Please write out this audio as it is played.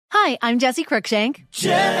Hi, I'm Jessie Cruikshank. Jessie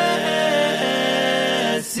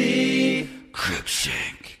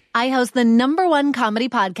Cruikshank. I host the #1 comedy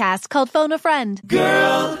podcast called Phone a Friend.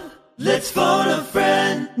 Girl, let's phone a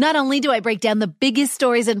friend. Not only do I break down the biggest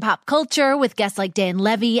stories in pop culture with guests like Dan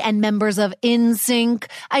Levy and members of NSYNC,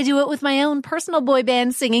 I do it with my own personal boy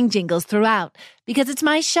band singing jingles throughout. Because it's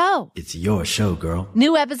my show. It's your show, girl.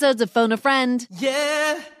 New episodes of Phone a Friend.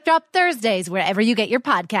 Yeah. Drop Thursdays wherever you get your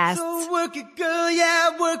podcasts. So work it, girl,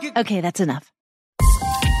 yeah, work it. Okay, that's enough.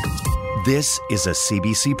 This is a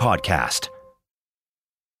CBC podcast.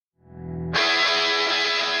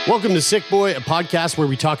 Welcome to Sick Boy, a podcast where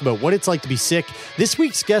we talk about what it's like to be sick. This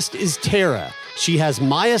week's guest is Tara. She has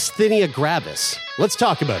Myasthenia Gravis. Let's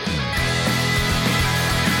talk about it.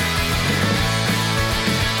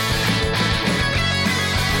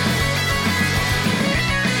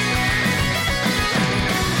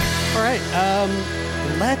 All right,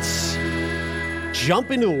 let's jump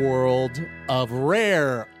into the world of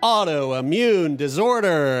rare autoimmune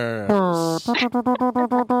disorders.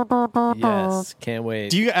 Yes, can't wait.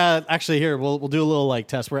 Do you actually here? We'll do a little like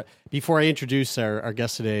test. Before I introduce our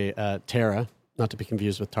guest today, Tara, not to be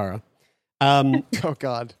confused with Tara. Oh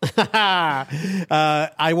God!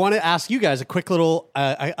 I want to ask you guys a quick little,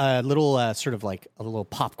 sort of like a little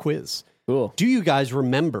pop quiz. Cool. Do you guys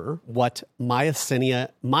remember what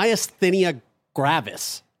myasthenia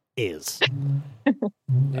gravis is? It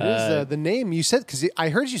is the name you said, because I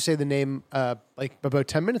heard you say the name like about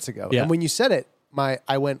 10 minutes ago. Yeah. And when you said it, I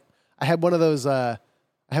had one of those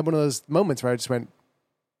moments where I just went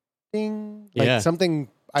ding, like Yeah. something.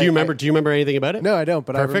 Do you remember? Do you remember anything about it? No, I don't,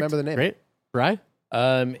 but Perfect. I remember the name. Great. Right?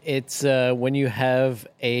 It's when you have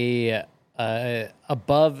a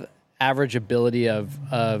above average ability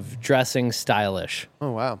of dressing stylish.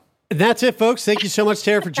 Oh wow! That's it, folks. Thank you so much,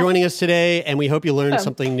 Tara, for joining us today, and we hope you learned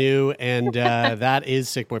something new. And that is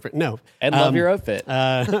Sick Boyfriend. No, And love your outfit.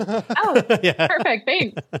 Perfect.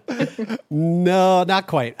 Thanks. no, not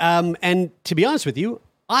quite. And to be honest with you,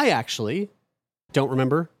 I actually don't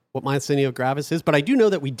remember what myasthenia gravis is, but I do know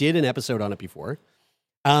that we did an episode on it before.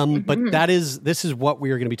 But this is what we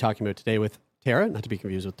are going to be talking about today with Tara, not to be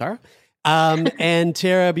confused with Tara. And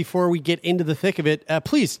Tara, before we get into the thick of it,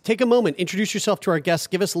 please take a moment, introduce yourself to our guests,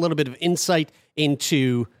 give us a little bit of insight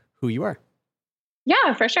into who you are.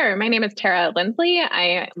 Yeah, for sure. My name is Tara Lindsley.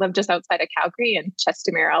 I live just outside of Calgary in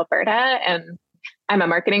Chestermere, Alberta, and I'm a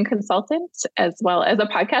marketing consultant as well as a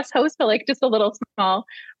podcast host, but like just a little small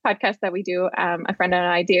podcast that we do, a friend and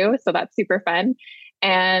I do. So that's super fun.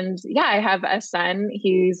 And yeah, I have a son.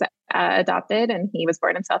 He's adopted and he was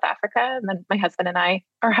born in South Africa. And then my husband and I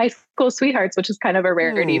are high school sweethearts, which is kind of a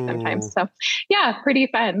rarity sometimes. So yeah, pretty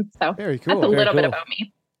fun. So Very cool. That's a little bit cool. about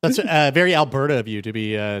me. That's very Alberta of you to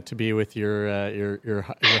be with your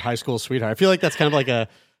high school sweetheart. I feel like that's kind of like a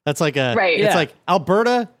Right. It's Yeah. like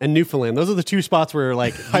Alberta and Newfoundland. Those are the two spots where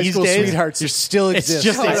like High these school days, sweethearts still it's exist.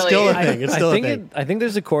 just it's still a thing. It's still a thing. I think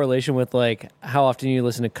there's a correlation with like how often you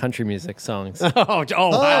listen to country music songs.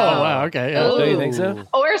 Wow, okay. Yeah. Don't you think so?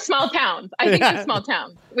 Or small towns. I think it's small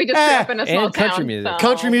towns. We just grew up in a small and town. country music. so-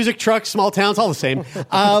 Country music, trucks, small towns, all the same.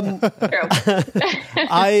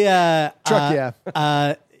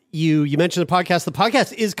 True. You mentioned the podcast. The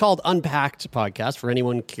podcast is called Unpacked Podcast for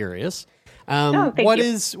anyone curious. thank What you.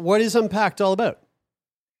 is Unpacked all about?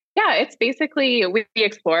 Yeah, it's basically we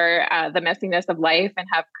explore the messiness of life and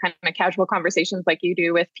have kind of casual conversations like you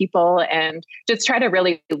do with people and just try to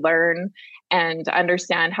really learn and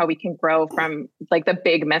understand how we can grow from like the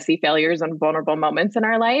big messy failures and vulnerable moments in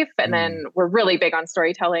our life. And then we're really big on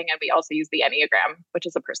storytelling, and we also use the Enneagram, which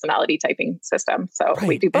is a personality typing system. So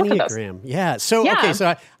we do both of those. Enneagram. Yeah. So Yeah. okay. So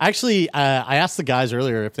I actually I asked the guys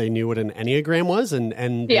earlier if they knew what an Enneagram was, and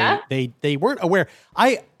they weren't aware.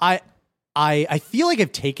 I feel like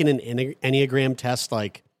I've taken an Enneagram test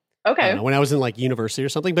like I don't know, when I was in like university or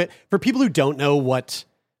something. But for people who don't know what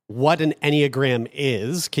an Enneagram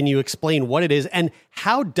is, can you explain what it is and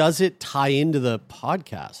how does it tie into the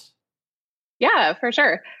podcast? Yeah, for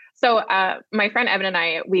sure. So my friend Evan and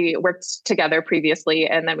I, we worked together previously,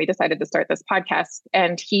 and then we decided to start this podcast.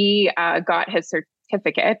 And he got his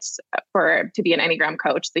certificate to be an Enneagram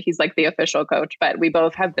coach. So he's like the official coach, but we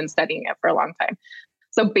both have been studying it for a long time.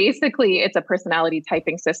 So basically, it's a personality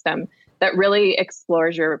typing system that really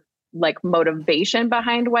explores your like motivation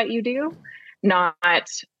behind what you do, not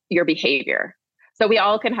your behavior. So we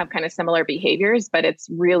all can have kind of similar behaviors, but it's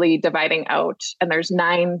really dividing out. And there's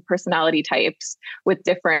 9 personality types with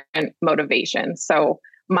different motivations. So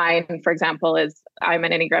mine, for example, is I'm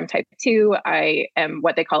an Enneagram type 2. I am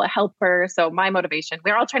what they call a helper. So my motivation,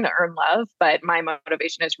 we're all trying to earn love, but my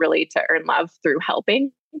motivation is really to earn love through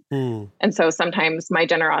helping. And so sometimes my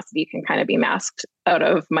generosity can kind of be masked out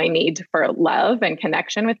of my need for love and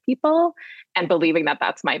connection with people and believing that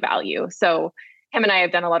that's my value. So him and I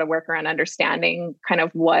have done a lot of work around understanding kind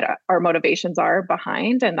of what our motivations are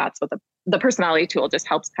behind. And that's what the personality tool just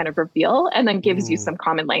helps kind of reveal, and then gives you some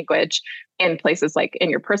common language in places like in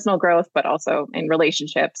your personal growth, but also in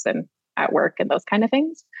relationships and at work and those kind of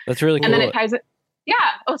things. That's really cool. And then it ties it. Yeah.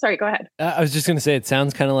 Oh, sorry. Go ahead. I was just going to say, it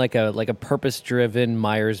sounds kind of like a purpose-driven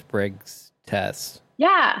Myers-Briggs test.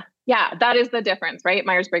 Yeah. Yeah. That is the difference, right?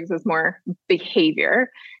 Myers-Briggs is more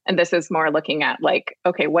behavior. And this is more looking at like,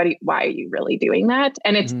 okay, why are you really doing that?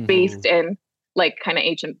 And it's based in like kind of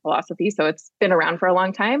ancient philosophy. So it's been around for a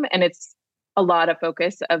long time. And it's a lot of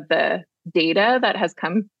focus of the data that has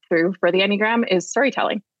come through for the Enneagram is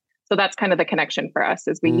storytelling. So that's kind of the connection for us,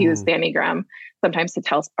 is we use the Enneagram sometimes to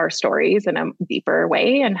tell our stories in a deeper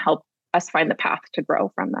way and help us find the path to grow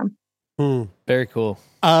from them. Very cool.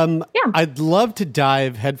 I'd love to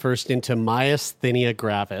dive headfirst into Myasthenia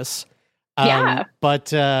Gravis.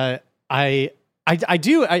 But I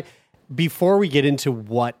do. Before we get into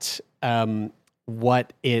what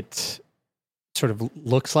it sort of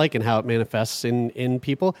looks like and how it manifests in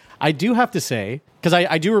people, I do have to say, because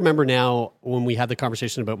I do remember now when we had the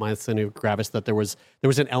conversation about Myasthenia Gravis that there was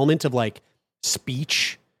an element of like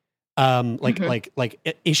speech, like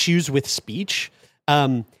issues with speech,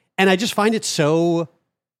 and I just find it so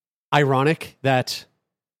ironic that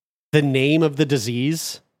the name of the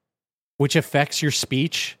disease, which affects your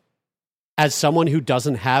speech, as someone who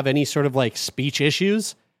doesn't have any sort of like speech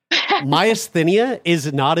issues, myasthenia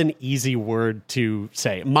is not an easy word to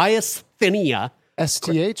say. Myasthenia.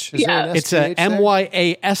 STH? It's a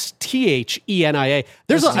Myasthenia.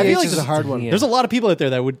 There's I feel like is a hard one. There's a lot of people out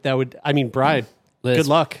there that would. I mean, Brian, Liz, good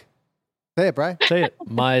luck. Say it, Brian. Say it.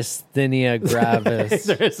 Myasthenia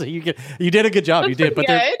gravis. You did a good job. You did, but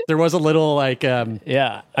there was a little like.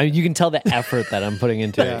 Yeah, I mean, you can tell the effort that I'm putting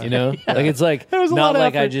into it. You know, like it's like not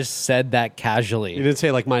like I just said that casually. You didn't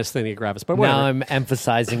say like Myasthenia gravis, but whatever. Now I'm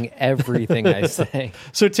emphasizing everything I say.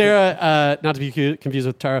 So Tara, not to be confused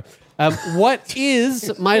with Tara, what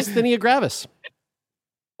is Myasthenia gravis?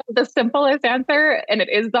 The simplest answer, and it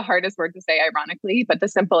is the hardest word to say, ironically, but the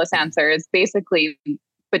simplest answer is basically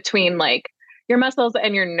between like your muscles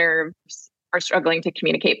and your nerves are struggling to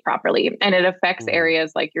communicate properly. And it affects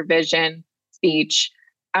areas like your vision, speech,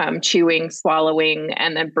 chewing, swallowing,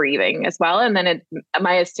 and then breathing as well. And then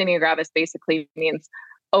myasthenia gravis basically means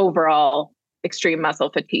overall extreme muscle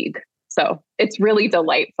fatigue. So it's really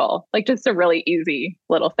delightful, like just a really easy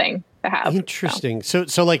little thing to have. Interesting. So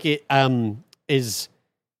like it is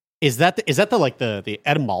that the like the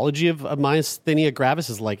etymology of myasthenia gravis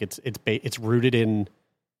is like it's rooted in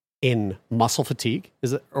muscle fatigue?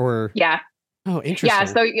 Is it or yeah? Oh, interesting. Yeah.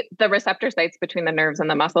 So the receptor sites between the nerves and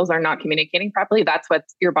the muscles are not communicating properly. That's what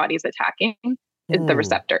your body's attacking is the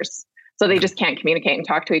receptors. So they just can't communicate and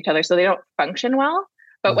talk to each other. So they don't function well.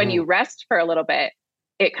 But when you rest for a little bit,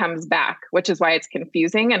 it comes back, which is why it's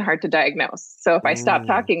confusing and hard to diagnose. So if I stopped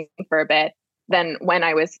talking for a bit, then when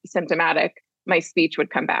I was symptomatic, my speech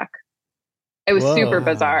would come back. It was super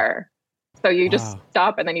bizarre. So you just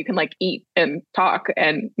stop and then you can like eat and talk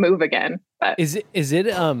and move again. But is it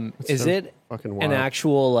an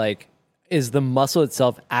actual like, is the muscle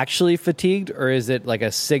itself actually fatigued, or is it like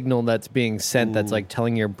a signal that's being sent that's like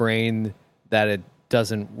telling your brain that it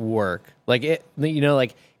doesn't work? Like it, you know,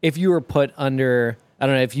 like if you were put under, I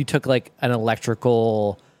don't know, if you took like an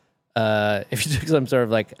electrical, if you took some sort of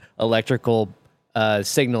like electrical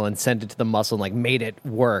signal and sent it to the muscle and like made it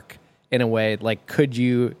work in a way, like could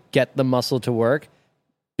you get the muscle to work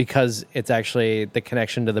because it's actually the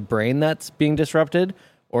connection to the brain that's being disrupted,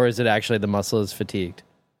 or is it actually the muscle is fatigued?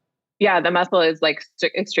 Yeah, the muscle is like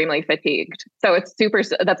extremely fatigued. So it's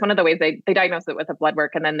that's one of the ways they diagnose it with the blood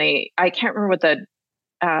work. And then I can't remember what the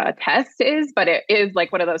test is, but it is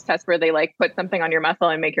like one of those tests where they like put something on your muscle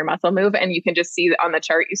and make your muscle move. And you can just see on the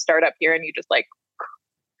chart, you start up here and you just like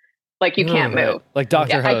you can't move. Like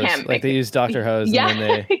Dr. Hose. Like they use Dr. Hose. Yeah. And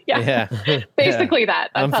then they, Basically that.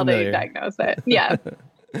 That's I'm how familiar. they diagnose it. Yeah.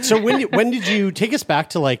 So when did you take us back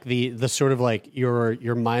to like the sort of like your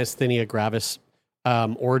myasthenia gravis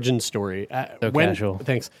origin story? Casual.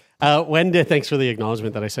 Thanks. Thanks for the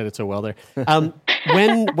acknowledgement that I said it so well there.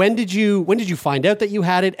 When did you find out that you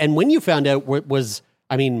had it? And when you found out, was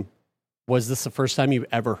this the first time you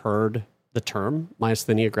ever heard the term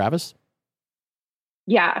myasthenia gravis?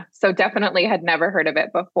 Yeah. So definitely had never heard of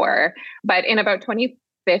it before. But in about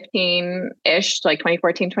 2015-ish, like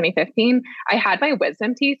 2014, 2015, I had my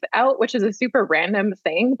wisdom teeth out, which is a super random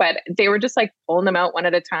thing, but they were just like pulling them out one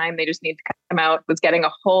at a time. They just need to cut them out. Was getting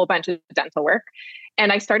a whole bunch of dental work.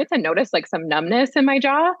 And I started to notice like some numbness in my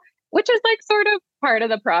jaw, which is like sort of part of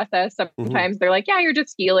the process. Sometimes they're like, yeah, you're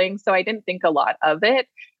just healing. So I didn't think a lot of it.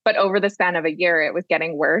 But over the span of a year, it was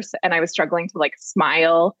getting worse. And I was struggling to like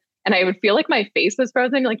smile. And I would feel like my face was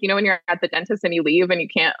frozen. Like, you know, when you're at the dentist and you leave and you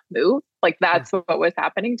can't move, like that's what was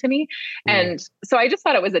happening to me. And so I just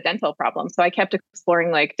thought it was a dental problem. So I kept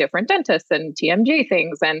exploring like different dentists and TMJ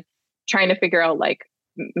things and trying to figure out like,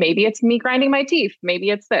 maybe it's me grinding my teeth.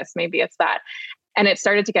 Maybe it's this, maybe it's that. And it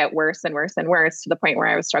started to get worse and worse and worse to the point where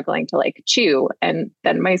I was struggling to like chew. And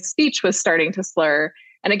then my speech was starting to slur.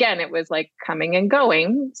 And again, it was like coming and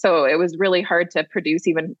going. So it was really hard to produce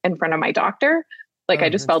even in front of my doctor. Like I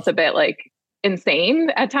just felt a bit like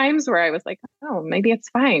insane at times where I was like, oh, maybe it's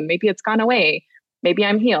fine. Maybe it's gone away. Maybe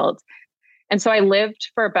I'm healed. And so I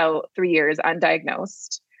lived for about 3 years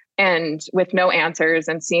undiagnosed and with no answers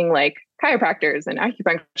and seeing like chiropractors and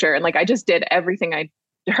acupuncture. And like, I just did everything. I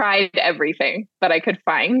tried everything that I could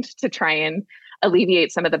find to try and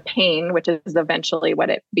alleviate some of the pain, which is eventually what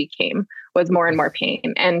it became, was more and more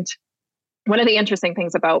pain. And one of the interesting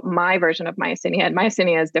things about my version of myasthenia, and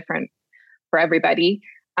myasthenia is different for everybody.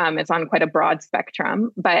 It's on quite a broad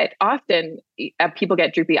spectrum, but often people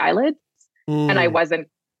get droopy eyelids. And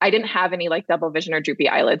I didn't have any like double vision or droopy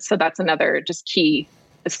eyelids. So that's another just key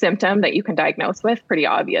symptom that you can diagnose with pretty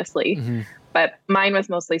obviously. But mine was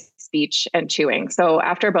mostly speech and chewing. So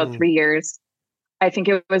after about 3 years, I think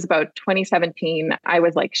it was about 2017, I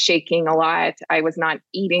was like shaking a lot. I was not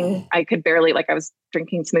eating. I could barely, like I was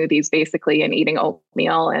drinking smoothies basically and eating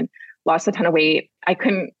oatmeal and lost a ton of weight. I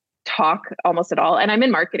couldn't talk almost at all. And I'm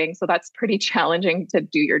in marketing, so that's pretty challenging to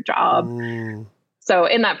do your job. So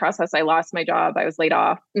in that process, I lost my job. I was laid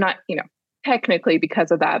off, not, you know, technically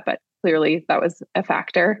because of that, but clearly that was a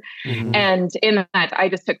factor. And in that, I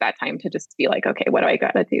just took that time to just be like, okay, what do I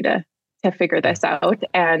got to do to figure this out?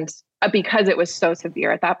 And because it was so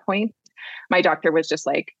severe at that point, my doctor was just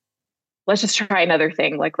like, let's just try another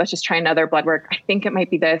thing. Like, let's just try another blood work. I think it might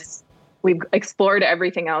be this. We've explored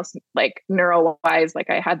everything else, like neuro-wise,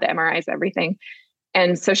 like I had the MRIs, everything.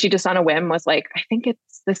 And so she just on a whim was like, I think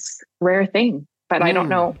it's this rare thing, but I don't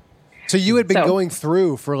know. So you had been going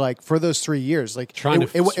through for those 3 years, like trying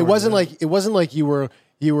it wasn't like you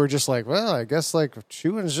were just like, well, I guess like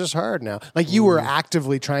chewing is just hard now. Like you were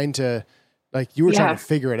actively trying to, like you were trying to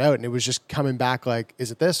figure it out, and it was just coming back like,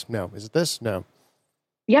 is it this? No. Is it this? No.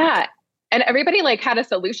 Yeah. And everybody like had a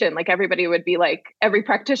solution. Like everybody would be like, every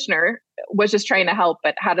practitioner was just trying to help,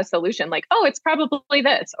 but had a solution like, oh, it's probably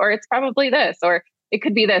this, or it's probably this, or it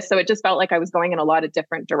could be this. So it just felt like I was going in a lot of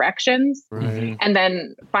different directions. And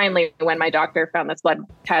then finally, when my doctor found this blood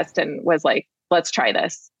test and was like, let's try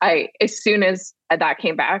this. As soon as that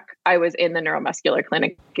came back, I was in the neuromuscular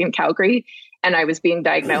clinic in Calgary and I was being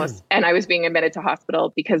diagnosed and I was being admitted to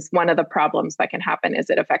hospital because one of the problems that can happen is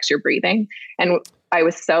it affects your breathing. And I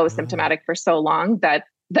was so symptomatic for so long that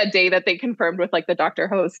the day that they confirmed with like the Dr.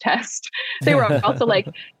 Ho's test, they were also like,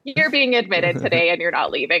 you're being admitted today and you're not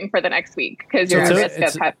leaving for the next week because you're at risk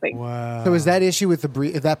of having. Wow. So is that issue with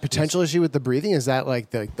that potential issue with the breathing? Is that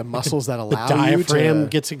like the muscles that allow the diaphragm you to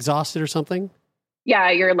gets exhausted or something?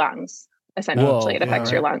 Yeah, your lungs. Essentially, it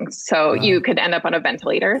affects your lungs. So you could end up on a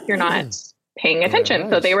ventilator if you're not paying attention.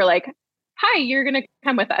 So they were like, hi, you're going to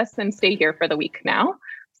come with us and stay here for the week now.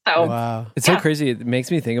 So it's so crazy. It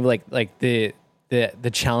makes me think of like the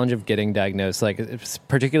challenge of getting diagnosed, like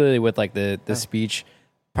particularly with like the speech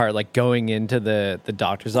part, like going into the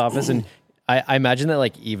doctor's office. And I imagine that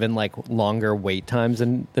like even like longer wait times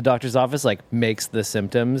in the doctor's office, like makes the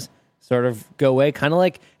symptoms sort of go away. Kind of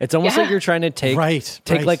like, it's almost like you're trying to take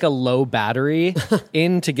like a low battery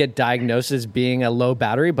in to get diagnosed as being a low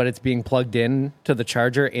battery, but it's being plugged in to the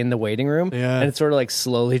charger in the waiting room. And it's sort of like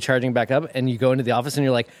slowly charging back up. And you go into the office and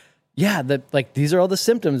you're like, like these are all the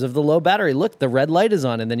symptoms of the low battery. Look, the red light is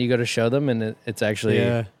on, and then you go to show them, and it's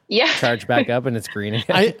actually charged back up, and it's green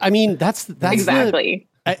again. I mean, that's exactly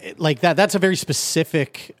like that. That's a very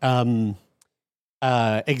specific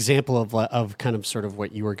example of kind of sort of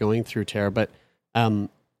what you were going through, Tara. But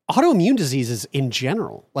autoimmune diseases in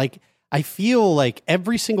general, like I feel like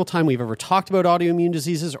every single time we've ever talked about autoimmune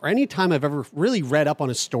diseases, or any time I've ever really read up on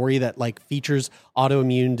a story that like features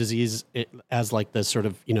autoimmune disease as like the sort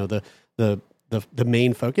of, you know, the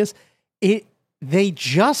main focus, they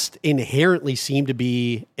just inherently seem to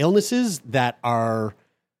be illnesses that are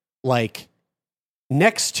like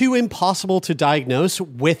next to impossible to diagnose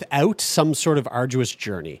without some sort of arduous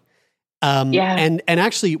journey. And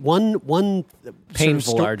actually one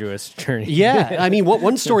painful, sort of arduous journey. Yeah. I mean,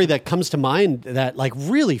 one story that comes to mind that like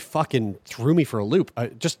really fucking threw me for a loop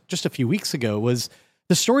just a few weeks ago was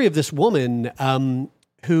the story of this woman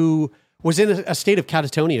who was in a state of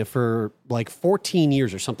catatonia for like 14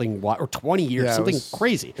 years or something, or 20 years, something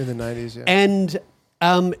crazy. In the 90s, yeah. And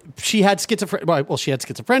she had schizophrenia. Well, she had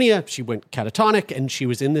schizophrenia. She went catatonic, and she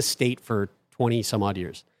was in this state for 20 some odd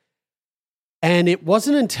years. And it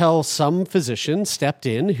wasn't until some physician stepped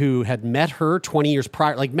in who had met her 20 years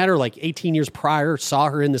prior, like met her like 18 years prior, saw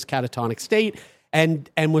her in this catatonic state, and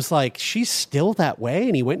was like, she's still that way.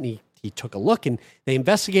 And he went and he took a look, and they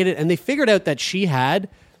investigated, and they figured out that she had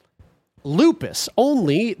lupus.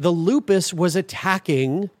 Only the lupus was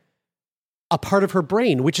attacking a part of her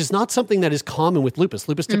brain, which is not something that is common with lupus.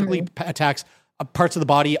 Lupus typically attacks parts of the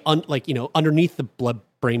body, underneath the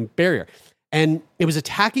blood-brain barrier. And it was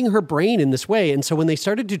attacking her brain in this way. And so when they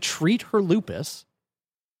started to treat her lupus,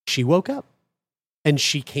 she woke up and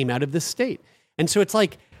she came out of this state. And so it's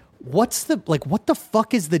like, what the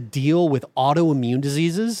fuck is the deal with autoimmune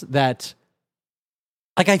diseases that,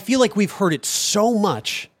 like, I feel like we've heard it so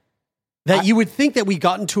much that you would think that we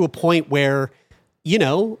gotten to a point where,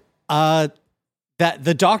 that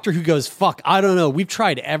the doctor who goes, fuck, I don't know, we've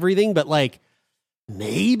tried everything, but like,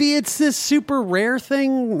 maybe it's this super rare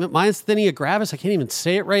thing, Myasthenia gravis. I can't even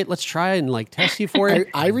say it right. Let's try and like test you for it.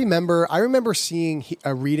 I remember seeing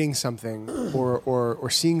reading something or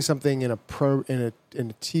seeing something in a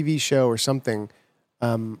TV show or something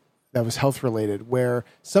that was health related, where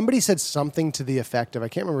somebody said something to the effect of, I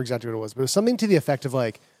can't remember exactly what it was, but it was something to the effect of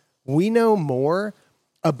like, we know more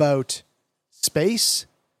about space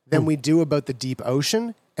than we do about the deep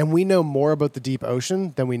ocean, and we know more about the deep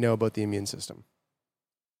ocean than we know about the immune system.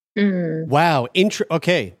 Wow.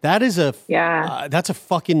 Okay. That is that's a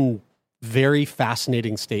fucking very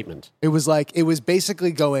fascinating statement. It was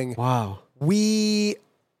basically going, wow, we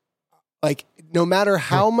like, no matter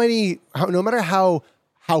how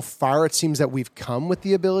far it seems that we've come with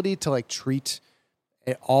the ability to like treat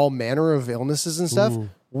all manner of illnesses and stuff,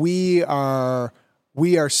 we are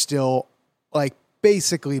still like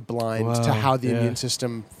basically blind to how the immune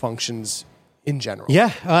system functions in general.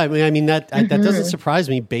 Yeah. I mean that doesn't surprise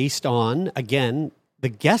me based on, again, the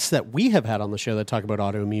guests that we have had on the show that talk about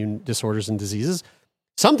autoimmune disorders and diseases.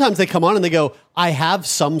 Sometimes they come on and they go, I have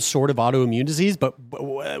some sort of autoimmune disease, but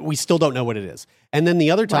we still don't know what it is. And then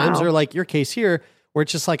the other times are like your case here, where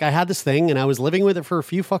it's just like, I had this thing and I was living with it for a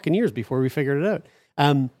few fucking years before we figured it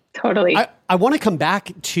out. Totally. I want to come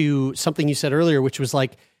back to something you said earlier, which was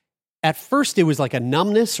like, at first it was like a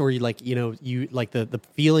numbness, or you like the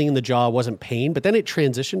feeling in the jaw wasn't pain, but then it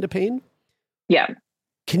transitioned to pain. Yeah.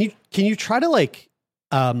 Can you try to like,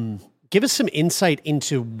 give us some insight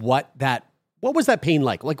into what was that pain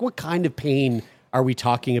like? Like, what kind of pain are we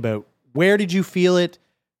talking about? Where did you feel it?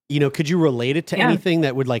 Could you relate it to anything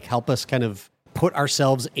that would like help us kind of put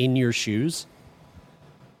ourselves in your shoes?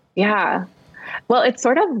 Yeah. Well, it's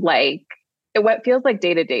sort of like what feels like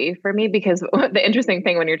day to day for me, because the interesting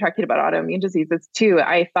thing when you're talking about autoimmune diseases too,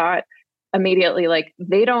 I thought immediately like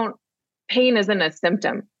pain isn't a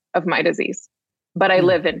symptom of my disease, but I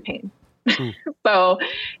live in pain. So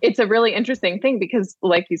it's a really interesting thing because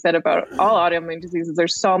like you said about all autoimmune diseases,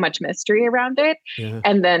 there's so much mystery around it. Yeah.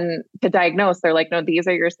 And then to diagnose, they're like, no, these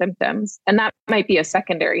are your symptoms. And that might be a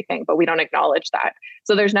secondary thing, but we don't acknowledge that.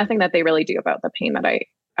 So there's nothing that they really do about the pain that I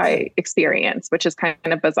experience, which is kind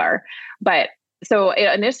of bizarre. But so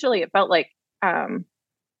initially it felt like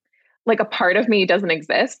a part of me doesn't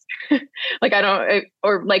exist. Like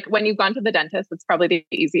or like when you've gone to the dentist, it's probably the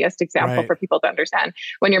easiest example for people to understand.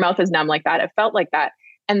 When your mouth is numb like that, it felt like that.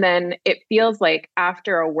 And then it feels like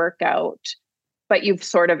after a workout, but you've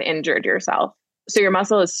sort of injured yourself. So your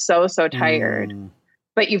muscle is so tired,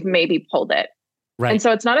 but you've maybe pulled it. Right. And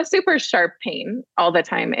so it's not a super sharp pain all the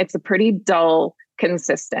time. It's a pretty dull,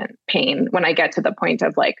 consistent pain when I get to the point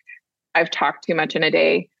of like, I've talked too much in a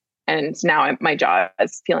day and now my jaw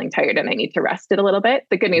is feeling tired and I need to rest it a little bit.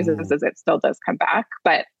 The good news is it still does come back,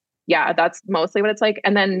 but yeah, that's mostly what it's like.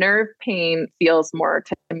 And then nerve pain feels more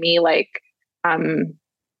to me like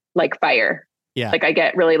fire. Yeah. Like I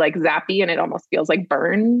get really like zappy and it almost feels like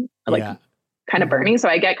burn, like kind of burning. So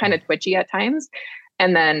I get kind of twitchy at times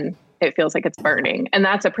and then it feels like it's burning. And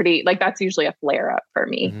that's that's usually a flare up for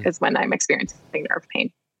me is when I'm experiencing nerve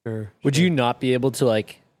pain. Sure. Would you not be able to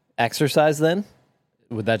like exercise then?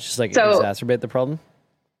 Would that just like exacerbate the problem?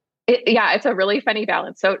 It's a really funny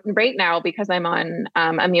balance. So right now, because I'm on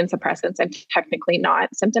immune suppressants, I'm technically not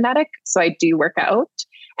symptomatic. So I do work out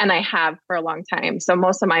and I have for a long time. So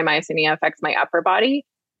most of my myasthenia affects my upper body.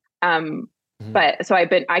 But so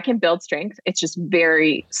I can build strength. It's just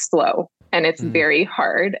very slow and it's very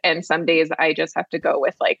hard. And some days I just have to go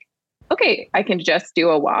with like, okay, I can just do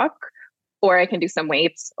a walk or I can do some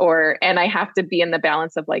weights and I have to be in the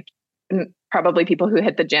balance of like, probably people who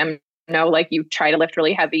hit the gym know, like you try to lift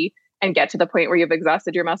really heavy and get to the point where you've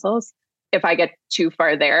exhausted your muscles. If I get too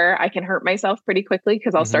far there, I can hurt myself pretty quickly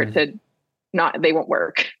because I'll start to they won't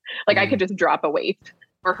work. Like I could just drop a weight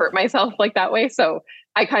or hurt myself like that way. So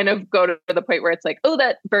I kind of go to the point where it's like, oh,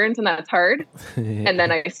 that burns and that's hard. And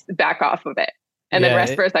then I back off of it and then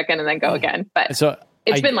rest for a second and then go again. But so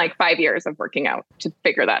it's been like 5 years of working out to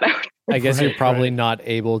figure that out. I guess you're probably not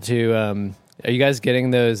able to, are you guys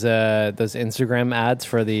getting those Instagram ads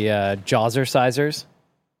for the Jawzercisers?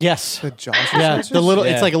 Yes. The Jawzercisers? The little,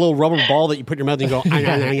 it's like a little rubber ball that you put in your mouth and you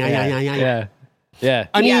go, Yeah.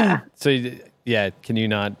 I mean, so can you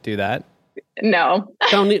not do that? No.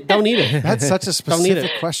 Don't need it. That's such a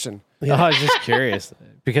specific question. Yeah. Oh, I was just curious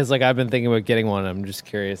because like I've been thinking about getting one. I'm just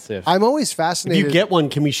curious if I'm always fascinated. If you get one,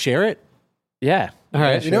 can we share it? Yeah. All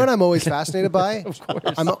right. You know what I'm always fascinated by? Of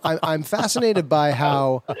course. I'm fascinated by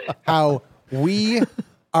how we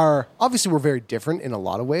are, obviously we're very different in a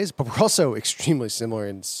lot of ways, but we're also extremely similar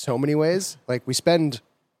in so many ways. Like we spend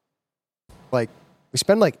like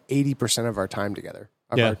 80% of our time together.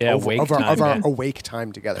 Of our awake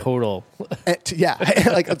time together. Total.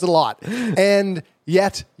 Like it's a lot. And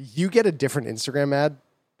yet you get a different Instagram ad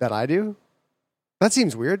that I do. That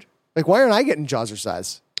seems weird. Like why aren't I getting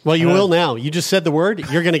Jawzercise? Well, you will now. You just said the word.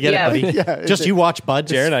 You're going to get it, buddy. Just you watch Bud.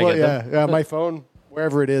 Jared, I get them. Yeah, my phone,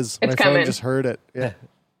 wherever it is, my phone just heard it. Yeah.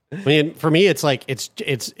 I mean, for me, it's like it's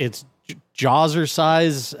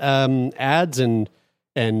Jawzercise ads and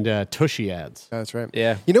Tushy ads. That's right.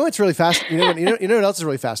 Yeah. You know what's really fast? You know what else is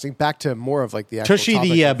really fascinating? Back to more of like the actual Tushy,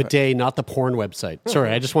 the bidet, not the porn website. Sorry,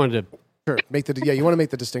 I just wanted to. Sure. You want to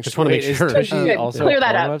make the distinction. Just want to make sure. Tushy also clear a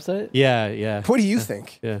that porn up. website? Yeah. What do you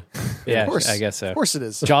think? Yeah. Yeah, I guess so. Of course it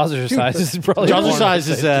is. Jawzercise is probably Jawzercise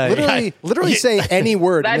is literally say any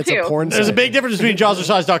word and it's a porn There's site. a big difference between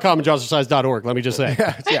Jawzercise.com and Jawzercise.org. Let me just say.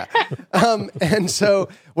 Yeah. And so,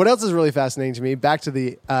 what else is really fascinating to me? Back to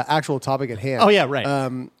the actual topic at hand. Oh yeah, right.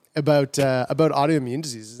 About autoimmune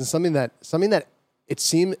diseases and something that it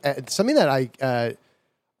seemed something that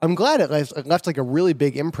I'm glad it left like a really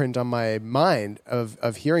big imprint on my mind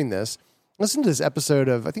of hearing this. Listen to this episode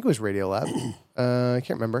of, I think it was Radiolab. I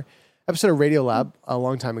can't remember. Episode of Radiolab a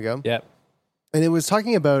long time ago. Yep. And it was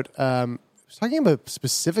talking about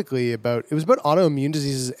specifically about autoimmune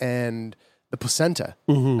diseases and the placenta.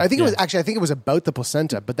 I think it was about the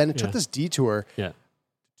placenta, but then it took this detour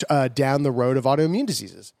down the road of autoimmune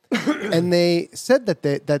diseases. And they said that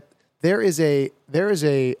there is a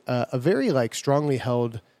very like strongly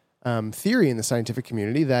held theory in the scientific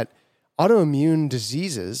community that autoimmune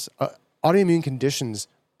diseases, autoimmune conditions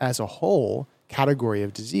as a whole category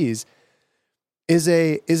of disease is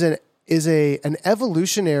an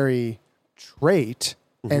evolutionary trait,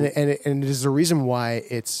 and it is the reason why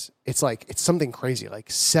it's something crazy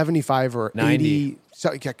like 75 or 80,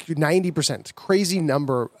 90%, crazy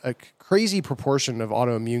number, a crazy proportion of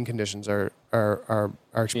autoimmune conditions are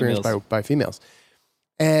experienced by females.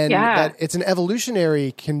 And that it's an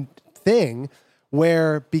evolutionary thing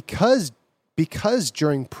where because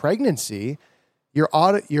during pregnancy your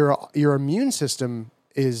immune system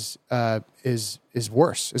is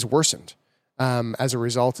worsened as a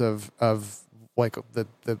result of like the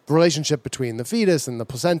relationship between the fetus and the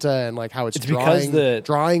placenta and like how it's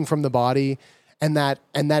drawing from the body, and that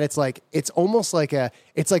it's almost like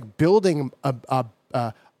it's like building a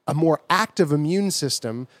more active immune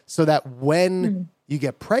system so that when you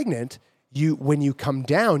get pregnant, when you come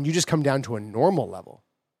down, you just come down to a normal level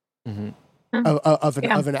of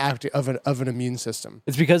an immune system.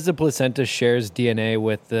 It's because the placenta shares DNA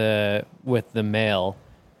with the male,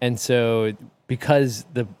 and so because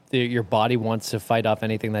your body wants to fight off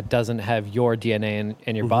anything that doesn't have your DNA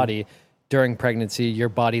in your body during pregnancy, your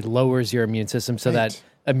body lowers your immune system so that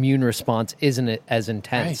immune response isn't as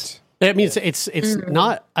intense. I mean, it's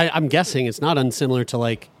not. I'm guessing it's not unsimilar to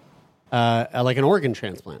like an organ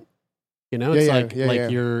transplant. You know, it's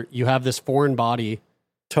you have this foreign body,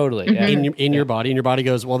 totally in your body, and your body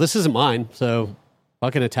goes, well, this isn't mine, so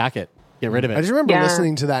fucking attack it, get rid of it. I just remember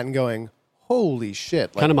listening to that and going, holy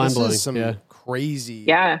shit! Like, kind of mind blowing. Some crazy,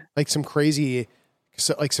 like some crazy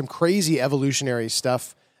evolutionary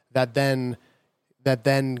stuff that then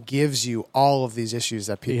gives you all of these issues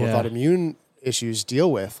that people with autoimmune issues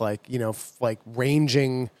deal with, like, you know, like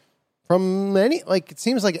ranging from it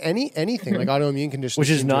seems like anything like autoimmune conditions, which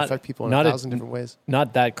is not affect people in 1,000 different ways.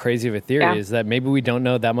 Not that crazy of a theory is that maybe we don't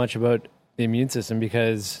know that much about the immune system,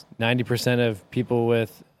 because 90% of people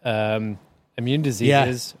with immune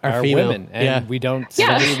diseases are female. women, and we don't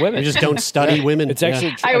study women. We just don't study women. It's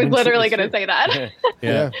actually I was literally going to say that.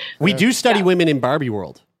 We do study women in Barbie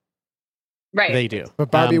world. Right. They do.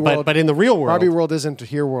 But Barbie world, but in the real world, Barbie world isn't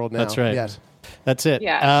here world now. That's right. Yet. That's it.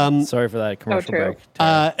 Yeah. Sorry for that commercial true. break.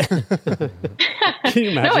 Can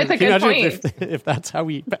you imagine? No, it's a can you good imagine if that's how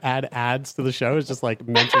we add ads to the show? It's just like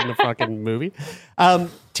mention the fucking movie.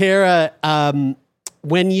 Tara,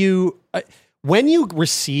 when you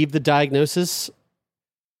received the diagnosis,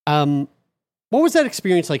 what was that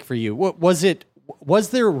experience like for you? Was there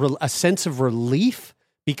a sense of relief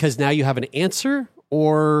because now you have an answer,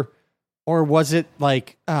 or was it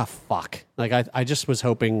like, fuck? Like I just was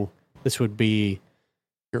hoping this would be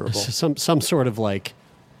curable. Some sort of like,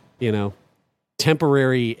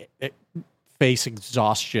 temporary face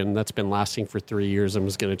exhaustion that's been lasting for 3 years and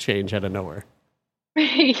was going to change out of nowhere.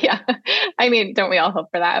 Yeah. I mean, don't we all hope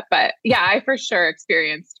for that? But yeah, I for sure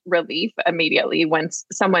experienced relief immediately once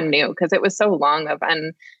someone knew, because it was so long of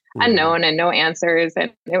unknown and no answers.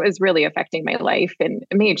 And it was really affecting my life in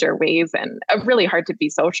major ways, and really hard to be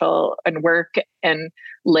social and work and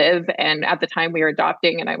live. And at the time we were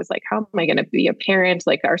adopting, and I was like, how am I going to be a parent?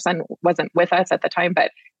 Like, our son wasn't with us at the time, but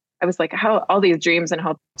I was like, how all these dreams and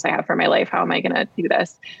hopes I have for my life, how am I going to do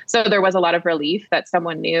this? So there was a lot of relief that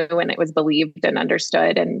someone knew and it was believed and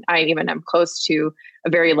understood. And I even am close to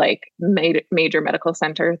a very major medical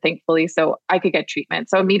center, thankfully, so I could get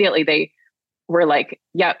treatment. So immediately they were like,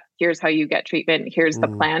 yep, here's how you get treatment. Here's the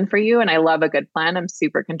plan for you. And I love a good plan. I'm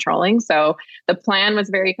super controlling. So the plan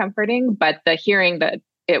was very comforting, but the hearing that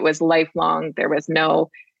it was lifelong, there was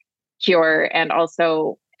no cure. And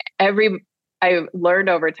also I learned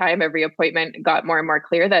over time, every appointment got more and more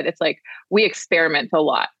clear that it's like, we experiment a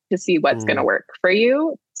lot to see what's going to work for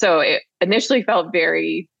you. So it initially felt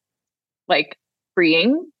very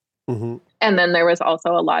freeing. Mm-hmm. And then there was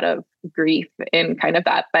also a lot of grief in kind of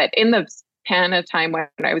that. But in the span of time when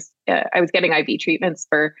I was getting IV treatments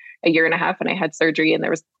for a year and a half, and I had surgery, and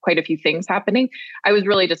there was quite a few things happening, I was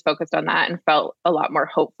really just focused on that and felt a lot more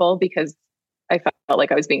hopeful, because I felt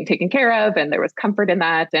like I was being taken care of and there was comfort in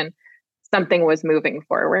that. And something was moving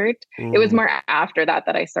forward. It was more after that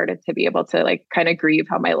I started to be able to kind of grieve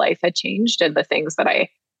how my life had changed and the things that I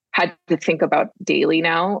had to think about daily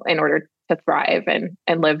now in order to thrive and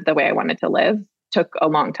live the way I wanted to live. Took a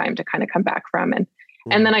long time to kind of come back from.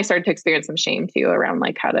 And then I started to experience some shame too around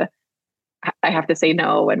I have to say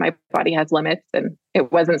no, and my body has limits, and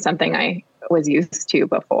it wasn't something I was used to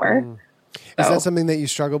before. Is that something that you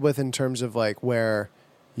struggled with in terms of where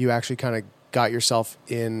you actually kind of got yourself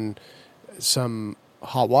in some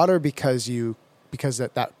hot water because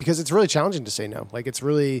it's really challenging to say no. It's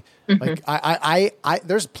really I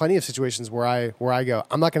there's plenty of situations where I go,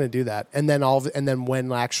 I'm not going to do that. And then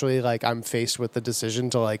when actually I'm faced with the decision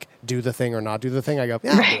to do the thing or not do the thing, I go,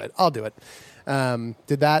 yeah, I'll do it.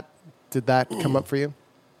 Did that come up for you?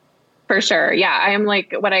 For sure. Yeah. I am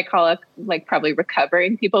what I call probably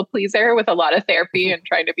recovering people pleaser with a lot of therapy and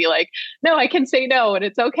trying to be no, I can say no and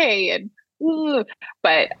it's okay. And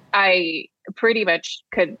but I pretty much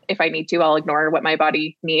could, if I need to, I'll ignore what my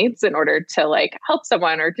body needs in order to help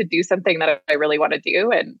someone or to do something that I really want to do.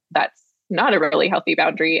 And that's not a really healthy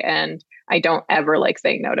boundary. And I don't ever like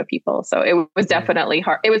saying no to people. So it was definitely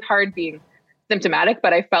hard. It was hard being symptomatic,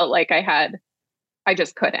 but I felt like I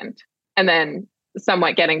just couldn't. And then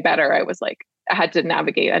somewhat getting better, I was I had to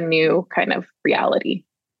navigate a new kind of reality.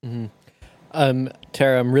 Mm-hmm.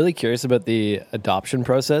 Tara, I'm really curious about the adoption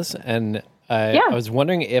process. And I was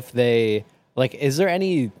wondering if they, is there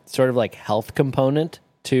any sort of health component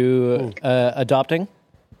to adopting?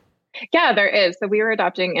 Yeah, there is. So we were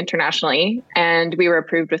adopting internationally and we were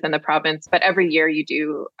approved within the province, but every year you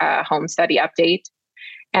do a home study update.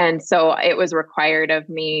 And so it was required of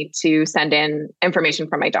me to send in information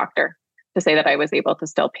from my doctor to say that I was able to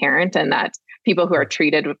still parent, and that people who are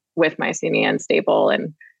treated with myasthenia and stable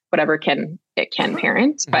and whatever can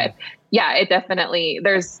parent. But yeah, it definitely,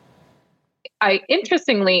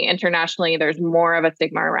 interestingly, internationally, there's more of a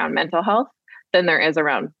stigma around mental health than there is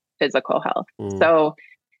around physical health. So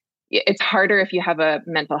it's harder if you have a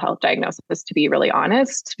mental health diagnosis, to be really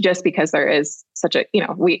honest, just because there is such a,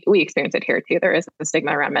 we experience it here too. There is a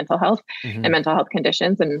stigma around mental health and mental health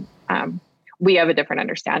conditions. And we have a different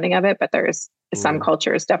understanding of it, but there's some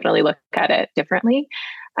cultures definitely look at it differently.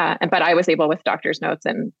 But I was able, with doctor's notes,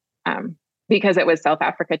 and because it was South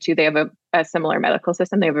Africa too, they have a similar medical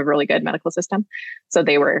system. They have a really good medical system. So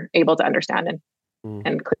they were able to understand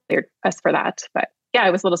and cleared us for that. But yeah,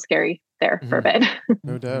 it was a little scary there for a bit.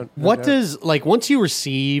 No doubt. What does, like, once you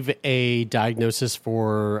receive a diagnosis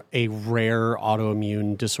for a rare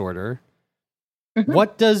autoimmune disorder,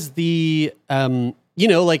 what does the, you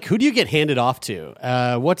know, like, who do you get handed off to?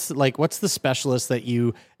 What's the specialist that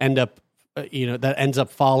you end up, that ends up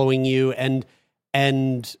following you? And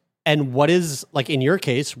what is, like, in your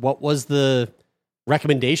case, what was the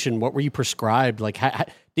recommendation? What were you prescribed? Like,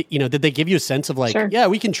 did they give you a sense of like, yeah,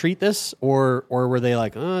 we can treat this? Or were they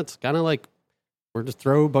like, oh, it's kind of like, we're just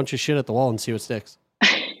throw a bunch of shit at the wall and see what sticks?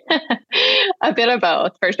 A bit of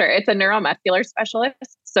both, for sure. It's a neuromuscular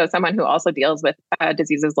specialist. So someone who also deals with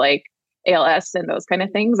diseases like ALS and those kind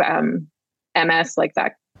of things, MS, like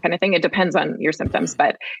that kind of thing. It depends on your symptoms.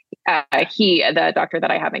 But the doctor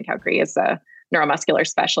that I have in Calgary is a neuromuscular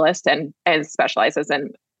specialist and specializes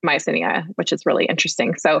in myasthenia, which is really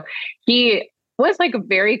interesting. So he was like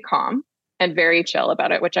very calm and very chill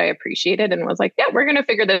about it, which I appreciated, and was like, yeah, we're going to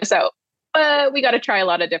figure this out. But we got to try a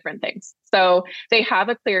lot of different things. So they have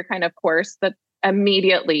a clear kind of course that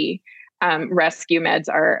immediately rescue meds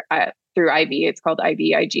are through IV. It's called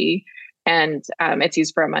IVIG. And it's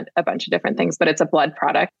used for a bunch of different things, but it's a blood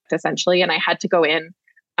product essentially. And I had to go in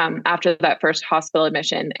after that first hospital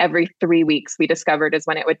admission. Every 3 weeks, we discovered is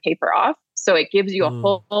when it would taper off. So it gives you a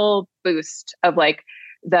whole boost of like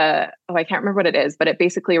I can't remember what it is, but it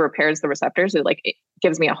basically repairs the receptors. It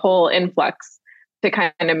gives me a whole influx to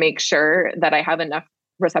kind of make sure that I have enough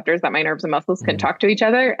receptors that my nerves and muscles can talk to each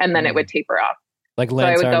other, and then it would taper off. Like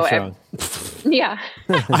Lance Armstrong. Yeah.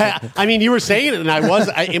 I mean, you were saying it, and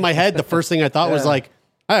I in my head, the first thing I thought was like,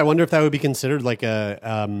 I wonder if that would be considered like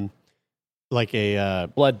a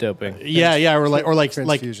blood doping. Yeah, or like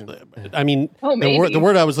transfusion. I mean, the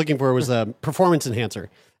word I was looking for was a performance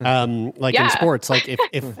enhancer. Like in sports, like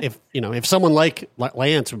if someone like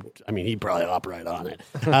Lance, I mean, he'd probably operate on it.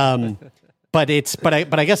 But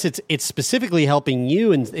I guess it's specifically helping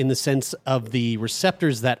you in the sense of the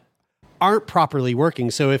receptors that aren't properly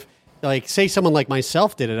working. So if, like, say someone like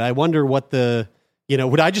myself did it, I wonder what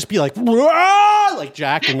would I just be like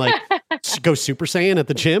Jack and like go Super Saiyan at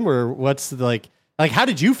the gym, or what's like how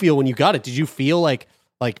did you feel when you got it? Did you feel like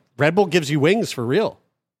Red Bull gives you wings for real?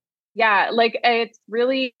 Yeah, like it's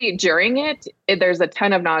really during it, there's a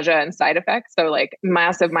ton of nausea and side effects. So like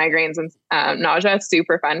massive migraines and nausea,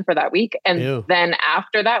 super fun for that week. And then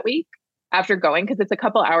after that week, after going, because it's a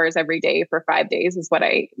couple hours every day for 5 days is what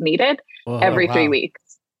I needed every 3 weeks.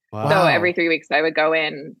 Wow. So every 3 weeks I would go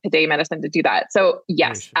in to day medicine to do that. So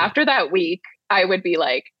yes, after that week, I would be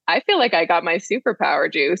like, I feel like I got my superpower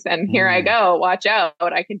juice and here I go, watch out,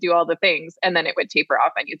 I can do all the things. And then it would taper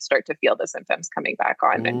off and you'd start to feel the symptoms coming back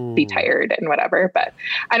on and be tired and whatever. But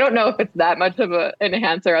I don't know if it's that much of an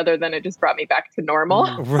enhancer other than it just brought me back to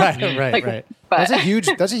normal. Right. But that's a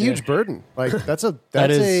huge burden. Like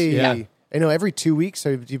I know every 2 weeks.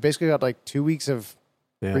 So you basically got like 2 weeks of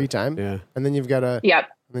free time. Yeah. And then you've got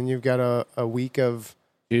a week of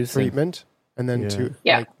treatment. And then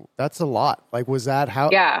like, that's a lot. Like, was that how?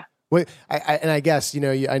 Yeah. Wait, I guess,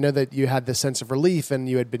 I know that you had this sense of relief and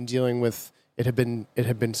you had been dealing with, it had been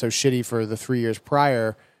so shitty for the 3 years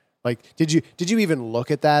prior. Like, did you even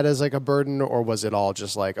look at that as like a burden, or was it all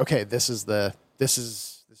just like, okay, this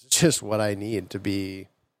is just what I need to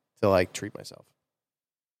like treat myself?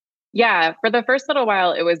 Yeah. For the first little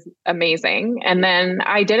while, it was amazing. And then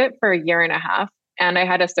I did it for a year and a half and I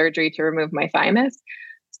had a surgery to remove my thymus.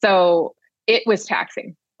 So it was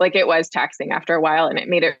taxing. Like it was taxing after a while, and it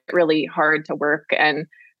made it really hard to work and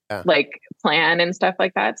like plan and stuff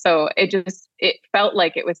like that. So it felt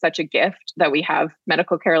like it was such a gift that we have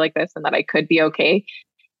medical care like this and that I could be okay.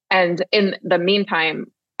 And in the meantime,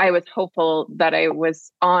 I was hopeful that I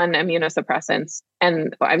was on immunosuppressants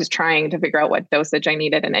and I was trying to figure out what dosage I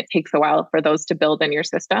needed. And it takes a while for those to build in your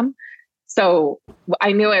system. So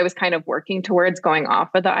I knew I was kind of working towards going off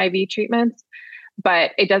of the IV treatments,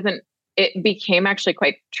 but it became actually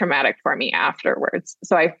quite traumatic for me afterwards.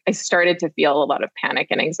 So I started to feel a lot of panic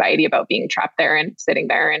and anxiety about being trapped there and sitting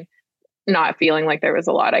there and not feeling like there was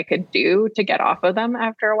a lot I could do to get off of them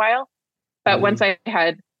after a while. But once I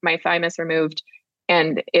had my thymus removed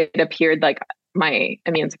and it appeared like my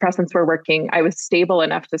immune suppressants were working, I was stable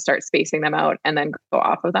enough to start spacing them out and then go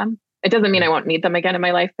off of them. It doesn't mean I won't need them again in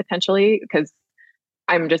my life potentially, because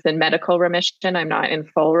I'm just in medical remission. I'm not in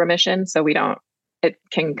full remission. So it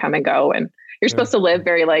can come and go, and you're supposed to live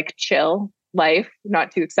very like chill life,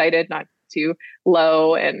 not too excited, not too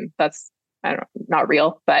low. And that's, I don't know, not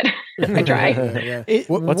real, but I try.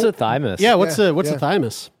 What's a thymus? Yeah. What's a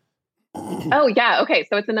thymus? Oh yeah. Okay.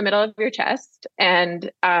 So it's in the middle of your chest,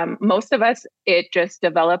 and most of us, it just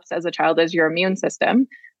develops as a child as your immune system.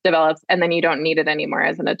 develops, and then you don't need it anymore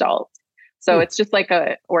as an adult. So it's just like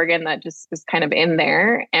a organ that just is kind of in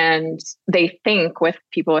there. And they think with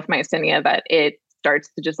people with myasthenia that it starts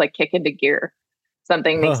to just like kick into gear.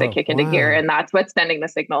 Something makes it kick into gear. And that's what's sending the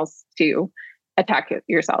signals to attack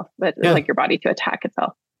yourself, but like your body to attack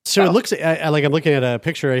itself. So it looks like I'm looking at a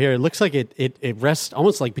picture right here. It looks like it rests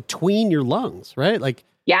almost like between your lungs, right? Like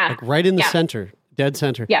right in the center, dead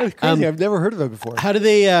center. Yeah. That's crazy. I've never heard of that before. How do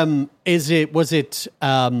they,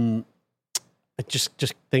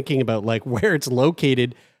 just thinking about like where it's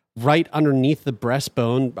located right underneath the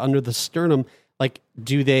breastbone, under the sternum, like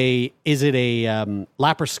is it a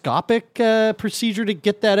laparoscopic procedure to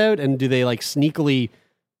get that out? And do they like sneakily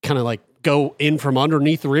kind of like go in from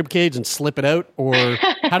underneath the rib cage and slip it out? Or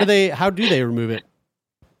how do they remove it?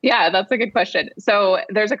 Yeah, that's a good question. So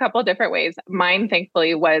there's a couple of different ways. Mine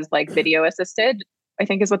thankfully was like video assisted, I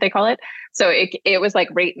think is what they call it. So it was like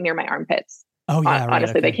right near my armpits. Oh yeah.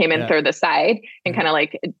 Honestly, they came in through the side and kind of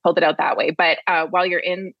like pulled it out that way. But while you're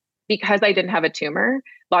in, because I didn't have a tumor,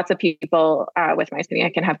 lots of people with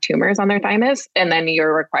myasthenia can have tumors on their thymus, and then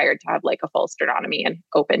you're required to have like a full sternotomy and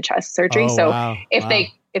open chest surgery.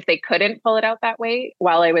 If they couldn't pull it out that way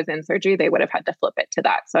while I was in surgery, they would have had to flip it to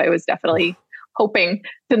that. So I was definitely hoping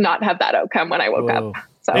to not have that outcome when I woke up.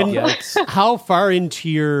 So and how far into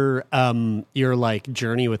your like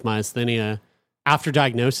journey with myasthenia after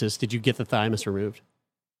diagnosis did you get the thymus removed?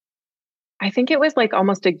 I think it was like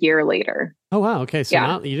almost a year later. Oh wow. Okay. So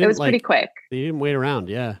now you didn't, it was pretty quick. You didn't wait around.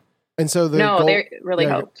 Yeah. And so they really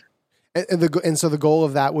hoped. And so the goal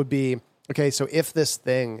of that would be, okay, so if this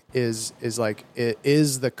thing is like, it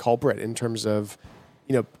is the culprit in terms of,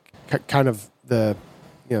 kind of the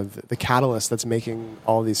catalyst that's making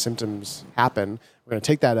all these symptoms happen, we're going to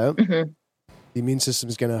take that out. Mm-hmm. The immune system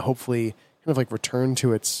is going to hopefully kind of like return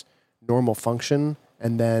to its normal function,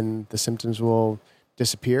 and then the symptoms will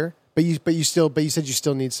disappear. But you said you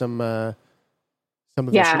still need some of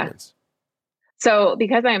those treatments. So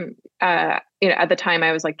because I'm, at the time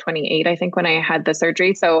I was like 28, I think, when I had the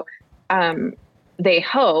surgery. So they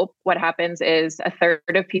hope what happens is a third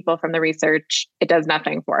of people from the research, it does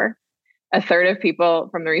nothing for. A third of people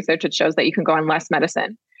from the research, it shows that you can go on less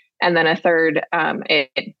medicine. And then a third,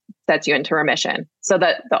 it sets you into remission. So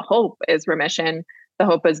that the hope is remission. The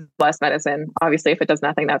hope is less medicine. Obviously, if it does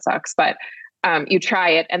nothing, that sucks. But you try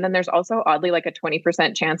it. And then there's also oddly like a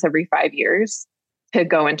 20% chance every 5 years to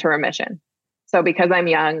go into remission. So because I'm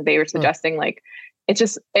young, they were suggesting like,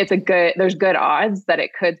 there's good odds that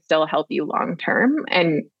it could still help you long term,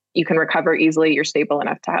 and you can recover easily. You're stable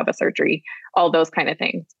enough to have a surgery, all those kind of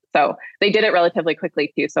things. So they did it relatively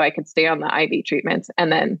quickly too. So I could stay on the IV treatments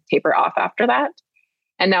and then taper off after that.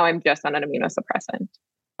 And now I'm just on an immunosuppressant.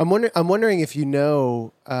 I'm wondering if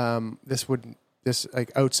this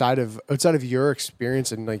like outside of your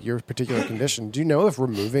experience and like your particular condition, do you know if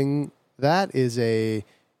removing that is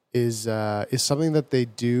something that they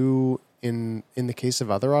do in the case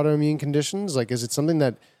of other autoimmune conditions? Like, is it something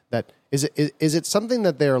that is it something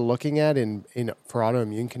that they're looking at in for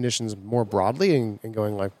autoimmune conditions more broadly and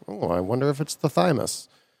going like, oh, I wonder if it's the thymus?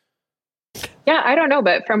 Yeah, I don't know,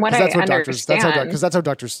 but from what I understand, that's how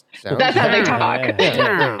doctors sound. That's how they talk.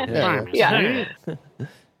 Yeah.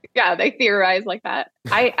 Yeah, they theorize like that.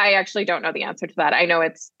 I actually don't know the answer to that. I know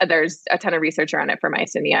there's a ton of research around it for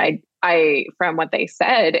myasthenia. I from what they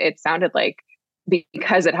said, it sounded like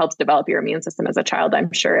because it helps develop your immune system as a child,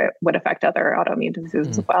 I'm sure it would affect other autoimmune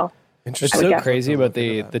diseases as well. It's so crazy about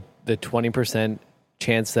the 20%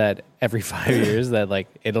 chance that every 5 years that like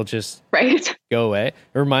it'll just go away.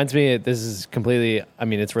 It reminds me, this is completely, I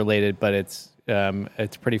mean, it's related, but it's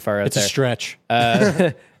pretty far out there. It's a stretch.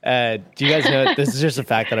 Do you guys know, this is just a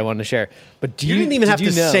fact that I wanted to share, but you didn't even have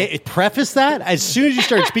to preface that. As soon as you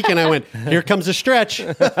started speaking, I went, here comes a stretch.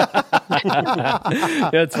 It's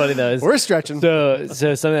funny though. We're stretching. So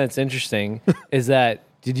something that's interesting is that,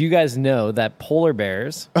 did you guys know that polar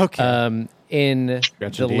bears, in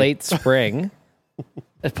the late spring,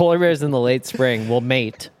 polar bears in the late spring will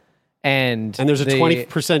mate, and there's a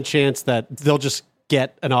 20% chance that they'll just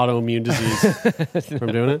get an autoimmune disease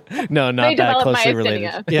from doing it? No, not that closely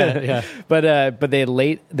related. Yeah. But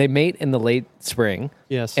they mate in the late spring.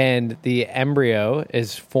 Yes. And the embryo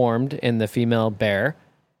is formed in the female bear,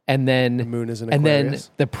 and then the moon is in Aquarius. And then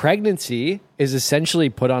the pregnancy is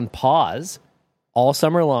essentially put on pause all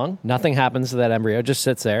summer long. Nothing happens to that embryo, just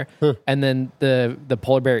sits there. And then the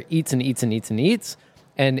polar bear eats and eats and eats and eats.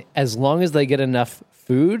 And as long as they get enough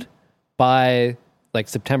food by like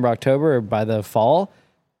September, October, or by the fall,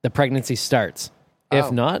 the pregnancy starts.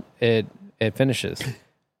 If not, it finishes.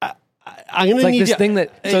 I'm gonna need this thing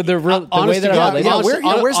that. So the way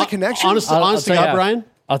that where's the connection? Honest to God, Brian,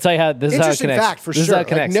 I'll tell you how this is how it Interesting connects. fact for sure.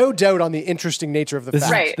 Like, no doubt on the interesting nature of the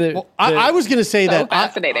fact. Right. I was going to say that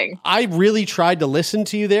fascinating. I really tried to listen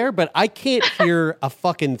to you there, but I can't hear a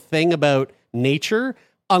fucking thing about nature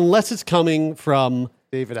unless it's coming from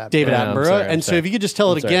David Attenborough. And so if you could just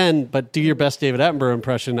tell it again, but do your best David Attenborough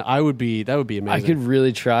impression, that would be amazing. I could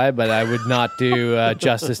really try, but I would not do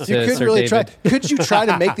justice to You could Sir really David. try. Could you try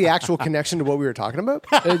to make the actual connection to what we were talking about?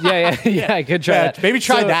 Yeah, I could try that. Maybe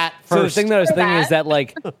try that first. So the thing that I was thinking is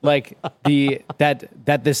that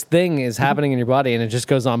that this thing is happening in your body and it just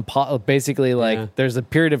goes on basically there's a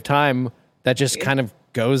period of time that just kind of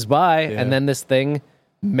goes by and then this thing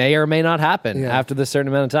may or may not happen after this certain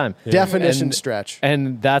amount of time. Definition stretch.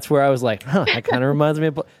 And that's where I was like, that kind of reminds me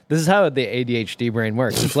of... This is how the ADHD brain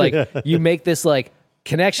works. It's like you make this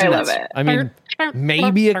connection. I love it. I mean,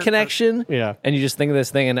 maybe a connection. Yeah. And you just think of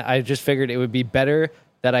this thing, and I just figured it would be better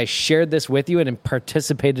that I shared this with you and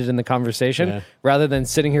participated in the conversation rather than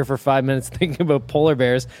sitting here for 5 minutes thinking about polar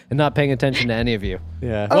bears and not paying attention to any of you.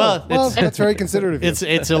 Yeah. Well, that's very considerate of you.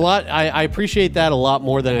 It's a lot. I appreciate that a lot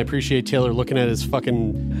more than I appreciate Taylor looking at his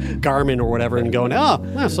fucking Garmin or whatever and going,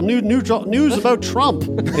 some news about Trump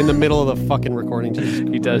in the middle of the fucking recording.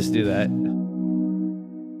 He does do that.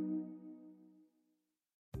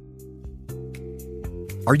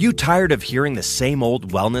 Are you tired of hearing the same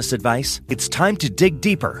old wellness advice? It's time to dig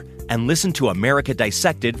deeper and listen to America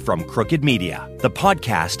Dissected from Crooked Media, the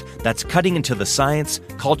podcast that's cutting into the science,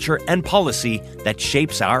 culture, and policy that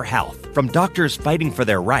shapes our health. From doctors fighting for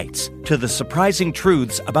their rights to the surprising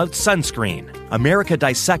truths about sunscreen, America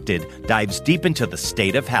Dissected dives deep into the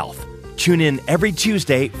state of health. Tune in every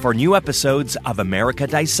Tuesday for new episodes of America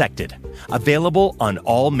Dissected, available on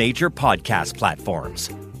all major podcast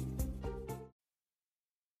platforms.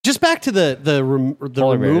 Just back to the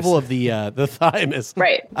removal of the thymus.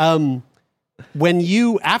 Right. When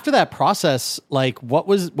you, after that process,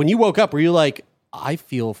 when you woke up, were you like, I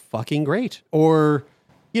feel fucking great? Or,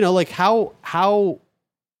 how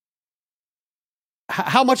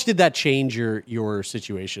much did that change your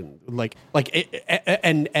situation?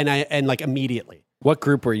 And immediately. What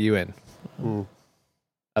group were you in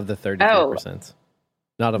of the 33%?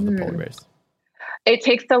 Not of the polar bears. It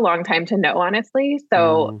takes a long time to know, honestly.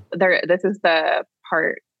 So this is the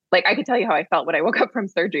part, I could tell you how I felt when I woke up from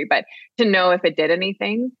surgery, but to know if it did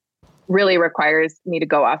anything really requires me to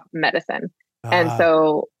go off medicine. And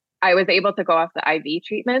so I was able to go off the IV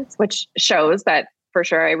treatments, which shows that for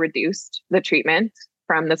sure I reduced the treatment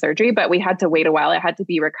from the surgery, but we had to wait a while. It had to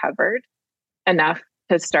be recovered enough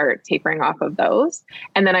to start tapering off of those.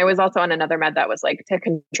 And then I was also on another med that was to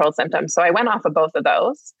control symptoms. So I went off of both of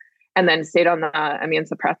those and then stayed on the immune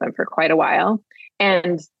suppressant for quite a while.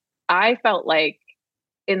 And I felt like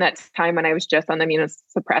in that time when I was just on the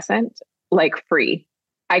immunosuppressant, free.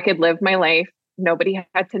 I could live my life. Nobody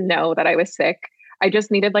had to know that I was sick. I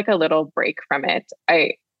just needed a little break from it.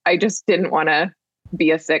 I just didn't want to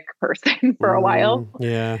be a sick person for a while.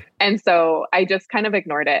 Yeah. And so I just kind of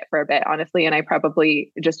ignored it for a bit, honestly. And I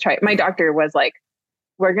probably just tried. My doctor was like,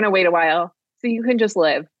 we're going to wait a while so you can just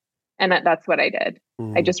live. And that's what I did.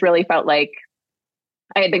 I just really felt like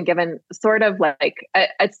I had been given sort of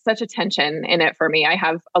it's such a tension in it for me. I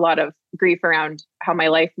have a lot of grief around how my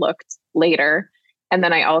life looked later. And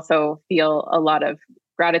then I also feel a lot of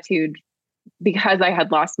gratitude because I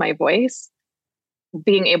had lost my voice,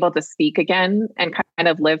 being able to speak again and kind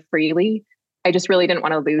of live freely. I just really didn't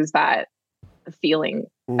want to lose that feeling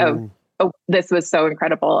of, oh, this was so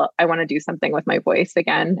incredible. I want to do something with my voice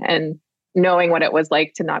again. And knowing what it was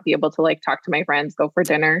like to not be able to talk to my friends, go for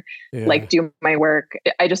dinner, do my work.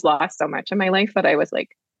 I just lost so much in my life that I was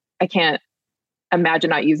like, I can't imagine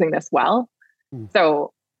not using this well.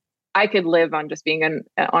 So I could live on just being on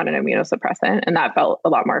an immunosuppressant, and that felt a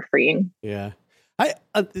lot more freeing. Yeah.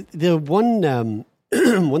 The one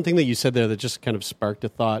one thing that you said there that just kind of sparked a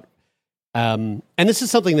thought, and this is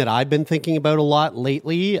something that I've been thinking about a lot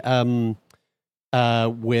lately,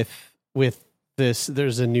 with this,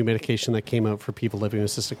 there's a new medication that came out for people living with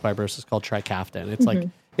cystic fibrosis called Trikafta, and it's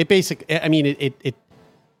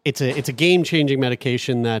it's a game-changing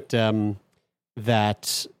medication that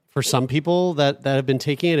for some people that have been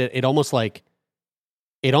taking it, it almost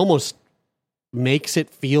makes it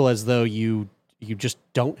feel as though you just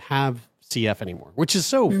don't have CF anymore, which is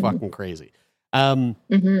so fucking crazy. But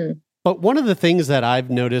one of the things that I've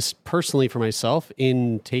noticed personally for myself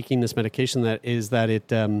in taking this medication is that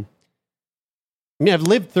it, I've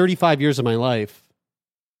lived 35 years of my life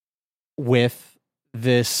with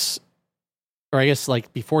this, or I guess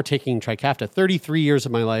before taking Trikafta, 33 years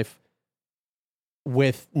of my life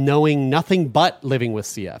with knowing nothing but living with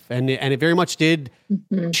CF. And it very much did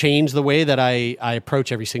change the way that I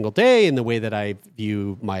approach every single day and the way that I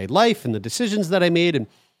view my life and the decisions that I made. And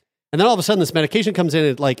then all of a sudden this medication comes in,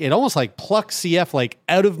 it almost like plucks CF like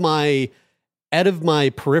out of my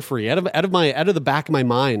periphery, out of the back of my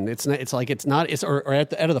mind. Out of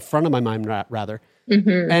the front of my mind rather.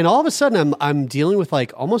 Mm-hmm. And all of a sudden I'm dealing with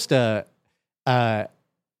like almost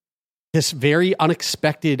this very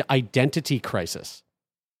unexpected identity crisis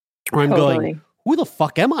where I'm going, who the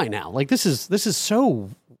fuck am I now? Like this is so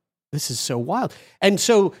wild. And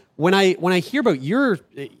so when I hear about your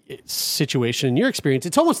situation and your experience,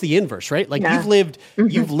 it's almost the inverse, right? Like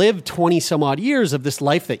you've lived 20 some odd years of this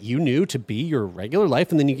life that you knew to be your regular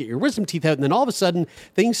life. And then you get your wisdom teeth out and then all of a sudden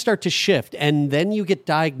things start to shift. And then you get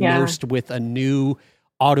diagnosed with a new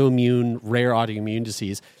rare autoimmune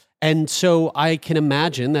disease. And so I can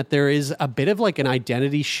imagine that there is a bit of like an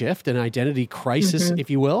identity shift, an identity crisis,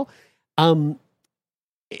 if you will.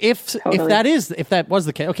 If that was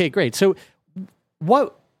the case, okay, great. So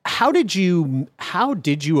how did you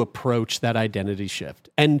approach that identity shift?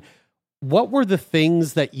 And what were the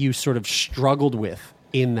things that you sort of struggled with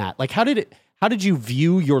in that? Like how did you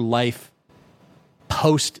view your life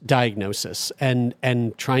post diagnosis and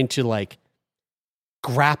trying to like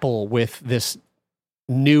grapple with this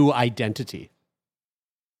new identity?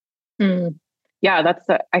 Yeah,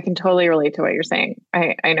 I can totally relate to what you're saying.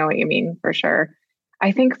 I know what you mean for sure.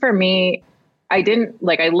 I think for me, I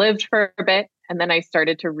lived for a bit and then I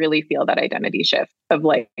started to really feel that identity shift of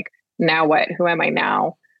like, now what? Who am I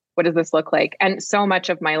now? What does this look like? And so much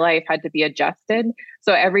of my life had to be adjusted.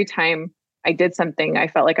 So every time I did something, I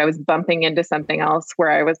felt like I was bumping into something else where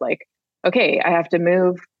I was like, okay, I have to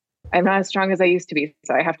move. I'm not as strong as I used to be.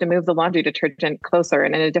 So I have to move the laundry detergent closer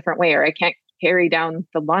and in a different way, or I can't carry down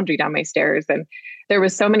the laundry down my stairs. And there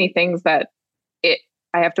was so many things that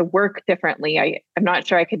I have to work differently. I'm not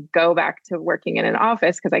sure I could go back to working in an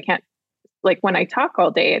office because I can't, like when I talk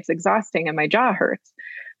all day, it's exhausting and my jaw hurts.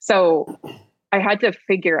 So I had to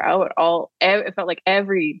figure out it felt like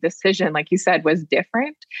every decision, like you said, was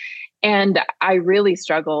different. And I really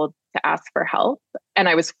struggled to ask for help and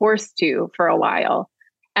I was forced to for a while.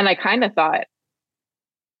 And I kind of thought,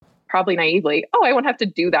 probably naively, I won't have to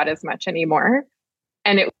do that as much anymore.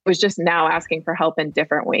 And it was just now asking for help in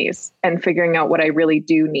different ways and figuring out what I really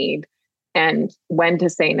do need and when to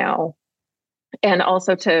say no. And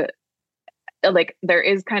also there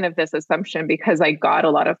is kind of this assumption because I got a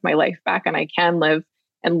lot of my life back and I can live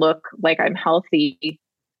and look like I'm healthy,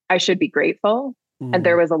 I should be grateful. Mm-hmm. And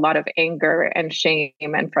there was a lot of anger and shame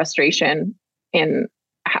and frustration in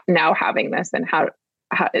now having this and how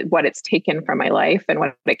what it's taken from my life and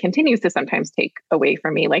what it continues to sometimes take away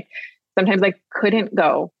from me. Like sometimes I couldn't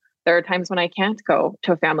go. There are times when I can't go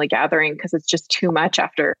to a family gathering because it's just too much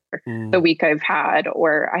after the week I've had,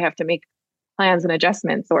 or I have to make plans and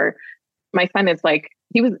adjustments. Or my son is like,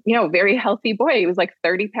 he was, a very healthy boy. He was like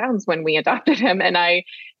 30 pounds when we adopted him. And I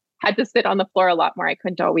had to sit on the floor a lot more. I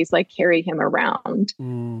couldn't always like carry him around.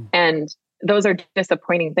 And those are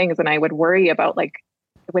disappointing things. And I would worry about like,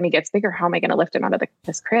 when he gets bigger, how am I going to lift him out of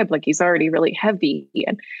this crib? Like he's already really heavy.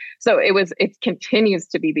 And so it continues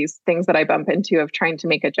to be these things that I bump into of trying to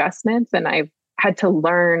make adjustments. And I've had to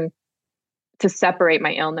learn to separate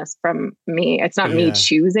my illness from me. It's not me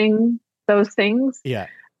choosing those things. To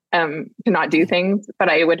not do things, but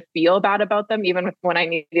I would feel bad about them. Even when I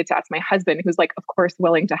needed to ask my husband, who's like, of course,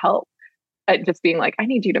 willing to help, just being like, I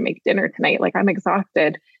need you to make dinner tonight. Like I'm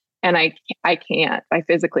exhausted. And I can't, I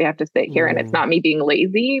physically have to sit here and it's not me being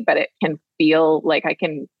lazy, but it can feel like I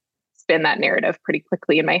can spin that narrative pretty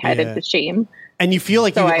quickly in my head into shame. And you feel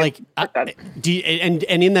like and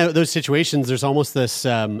in those situations, there's almost this,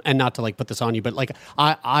 and not to like put this on you, but like,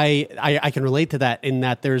 I can relate to that in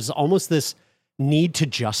that there's almost this need to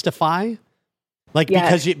justify, like,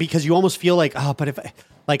 because you almost feel like, but if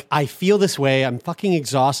I feel this way, I'm fucking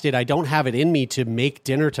exhausted. I don't have it in me to make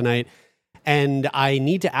dinner tonight. And I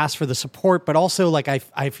need to ask for the support, but also like I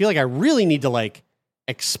feel like I really need to like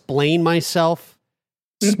explain myself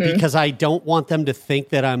because I don't want them to think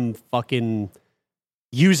that I'm fucking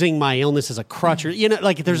using my illness as a crutch, or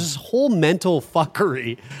like there's this whole mental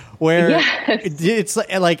fuckery where it's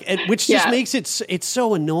like which just makes it's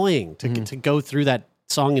so annoying to go through that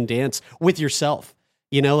song and dance with yourself,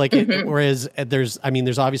 whereas there's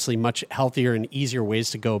obviously much healthier and easier ways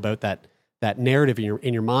to go about that narrative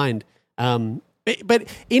in your mind. But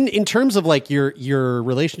in terms of like your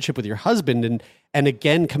relationship with your husband and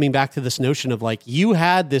again, coming back to this notion of like, you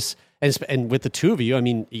had this, and with the two of you, I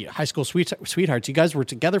mean, high school sweethearts, you guys were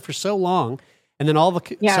together for so long. And then all of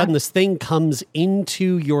a sudden this thing comes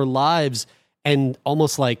into your lives and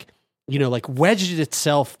almost like, like wedged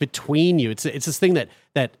itself between you. It's this thing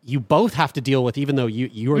that you both have to deal with, even though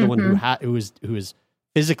you are the one who is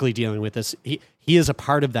physically dealing with this. He is a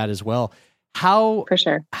part of that as well. How, for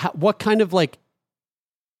sure. What kind of like,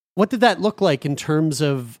 what did that look like in terms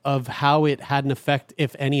of how it had an effect,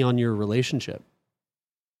 if any, on your relationship?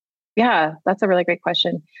 Yeah, that's a really great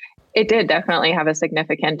question. It did definitely have a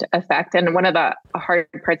significant effect. And one of the hard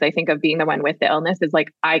parts, I think, of being the one with the illness is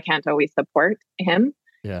like, I can't always support him.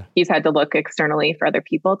 Yeah. He's had to look externally for other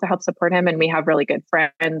people to help support him. And we have really good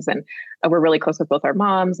friends, and we're really close with both our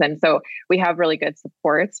moms. And so we have really good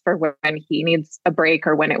supports for when he needs a break,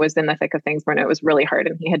 or when it was in the thick of things, when it was really hard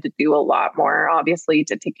and he had to do a lot more, obviously,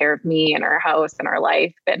 to take care of me and our house and our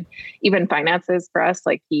life, and even finances for us.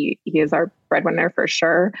 Like he is our breadwinner for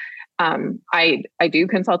sure. I do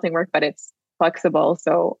consulting work, but it's flexible,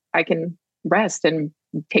 so I can rest and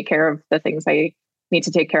take care of the things I need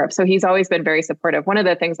to take care of. So he's always been very supportive. One of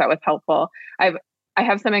the things that was helpful, I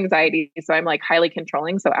have some anxiety, so I'm like highly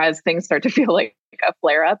controlling. So as things start to feel like a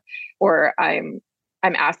flare up, or I'm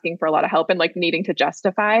asking for a lot of help and like needing to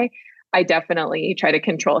justify, I definitely try to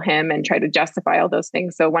control him and try to justify all those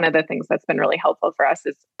things. So one of the things that's been really helpful for us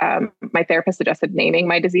is my therapist suggested naming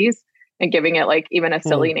my disease and giving it like even a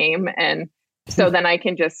silly name. And so then I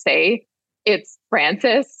can just say it's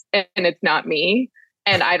Francis and it's not me.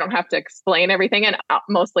 And I don't have to explain everything. And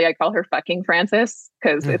mostly I call her fucking Francis,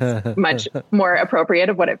 because it's much more appropriate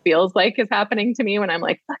of what it feels like is happening to me when I'm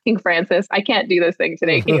like, fucking Francis, I can't do this thing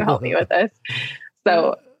today. Can you help me with this?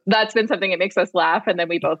 So that's been something that makes us laugh. And then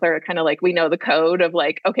we both are kind of like, we know the code of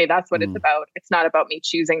like, okay, that's what it's about. It's not about me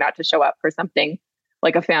choosing not to show up for something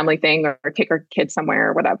like a family thing or take our kids somewhere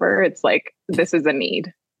or whatever. It's like, this is a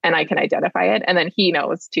need and I can identify it. And then he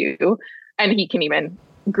knows too. And he can even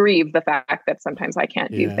grieve the fact that sometimes I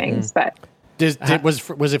can't do things. But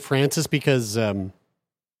was it Francis because there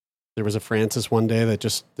was a Francis one day that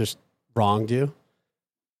just wronged you?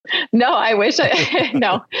 No, I wish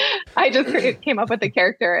no. I just came up with the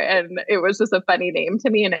character, and it was just a funny name to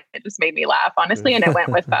me, and it just made me laugh, honestly. And it went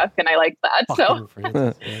with fuck, and I liked that. So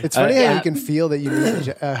it's funny how you can feel that you've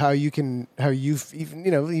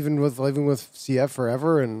even with living with CF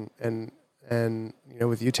forever, and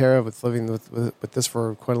with you, Tara, with living with this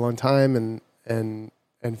for quite a long time, and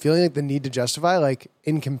feeling like the need to justify, like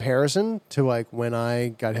in comparison to like when I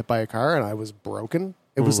got hit by a car and I was broken,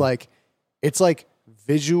 it was like, it's like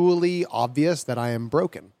visually obvious that I am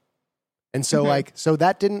broken. And so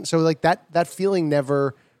that feeling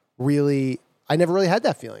never really, I never really had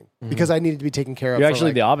that feeling because I needed to be taken care of. You're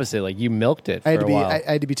actually the opposite. Like you milked it for a while. I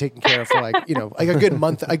had to be taken care of for like, like a good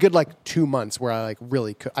month, a good like 2 months where I like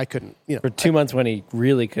really I couldn't, For 2 months when he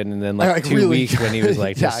really couldn't, and then like 2 weeks when he was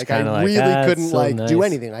like, just kind of I really couldn't do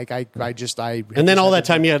anything. Like I and then all that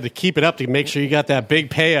time you had to keep it up to make sure you got that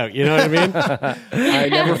big payout. You know what I mean? I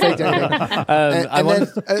never faked anything.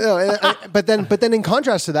 But then in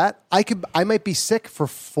contrast to that, I might be sick for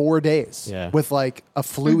 4 days with like a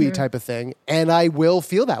flu-y type of thing, and I will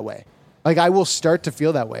feel that way. Like I will start to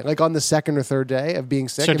feel that way. Like on the second or third day of being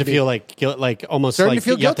sick, start to feel like guilt, like almost like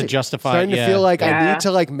you have to justify. Starting to feel like I need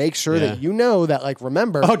to like make sure that that like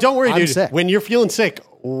remember. Oh, don't worry, I'm dude. Sick. When you're feeling sick,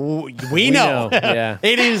 we know. Yeah,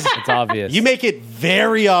 it's obvious. You make it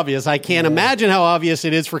very obvious. I can't imagine how obvious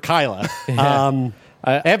it is for Kyla.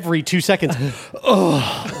 Every 2 seconds.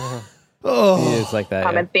 It is like that.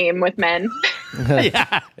 Common theme with men.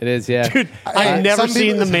 Yeah, it is. Yeah, dude. I've never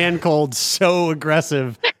seen the man cold so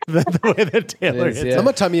aggressive the way that Taylor is. Yeah. I'm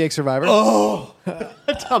a tummy ache survivor. Oh,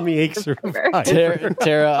 a tummy ache survivor.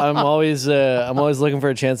 Tara, I'm always looking for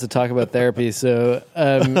a chance to talk about therapy. So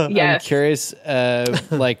I'm curious,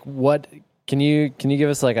 like what can you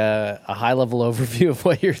give us like a high level overview of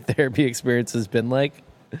what your therapy experience has been like?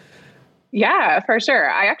 Yeah, for sure.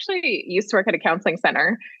 I actually used to work at a counseling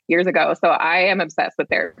center years ago. So I am obsessed with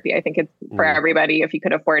therapy. I think it's for everybody if you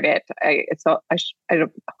could afford it. I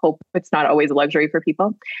hope it's not always a luxury for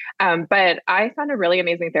people. But I found a really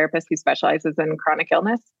amazing therapist who specializes in chronic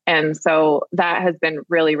illness. And so that has been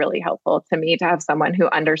really, really helpful to me to have someone who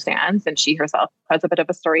understands. And she herself has a bit of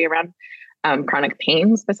a story around chronic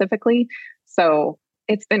pain specifically. So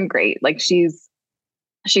it's been great. Like she's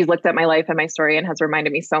looked at my life and my story and has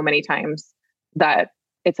reminded me so many times that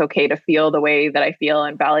it's okay to feel the way that I feel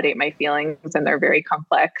and validate my feelings. And they're very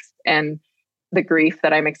complex. And the grief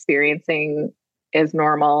that I'm experiencing is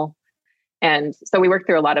normal. And so we work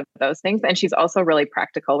through a lot of those things. And she's also really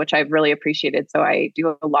practical, which I've really appreciated. So I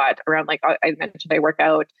do a lot around, like I mentioned, I work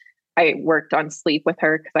out. I worked on sleep with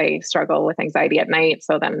her because I struggle with anxiety at night.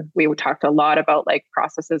 So then we talked a lot about like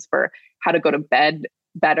processes for how to go to bed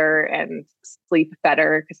better and sleep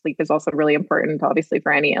better, because sleep is also really important, obviously,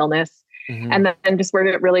 for any illness. And then just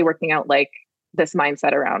we're really working out like this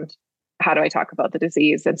mindset around how do I talk about the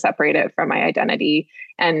disease and separate it from my identity,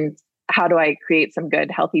 and how do I create some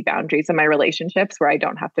good, healthy boundaries in my relationships where I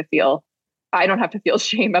don't have to feel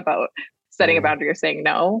shame about setting a boundary or saying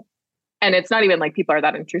no. And it's not even like people are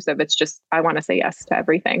that intrusive. It's just, I want to say yes to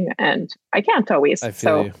everything, and I can't always. I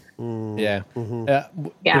feel you. Yeah.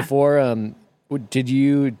 Before, did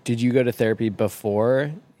you go to therapy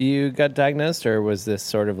before you got diagnosed, or was this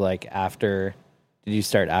sort of like after? Did you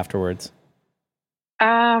start afterwards?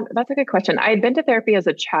 That's a good question. I had been to therapy as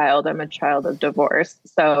a child. I'm a child of divorce.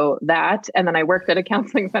 So that, and then I worked at a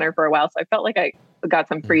counseling center for a while. So I felt like I got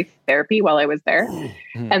some free therapy while I was there.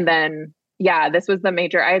 And then, this was the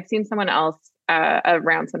major, I had seen someone else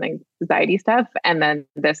around some anxiety stuff. And then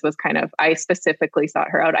this was kind of, I specifically sought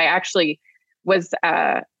her out. I actually was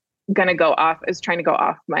trying to go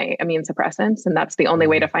off my immune suppressants. And that's the only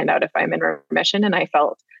way to find out if I'm in remission. And I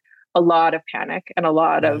felt a lot of panic and a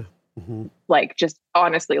lot of like, just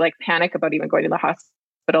honestly, like panic about even going to the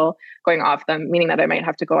hospital, going off them, meaning that I might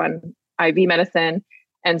have to go on IV medicine.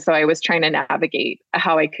 And so I was trying to navigate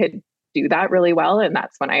how I could do that really well. And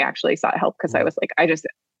that's when I actually sought help, because I was like,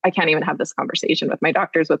 I can't even have this conversation with my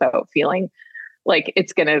doctors without feeling like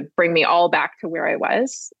it's going to bring me all back to where I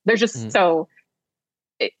was. There's just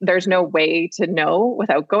there's no way to know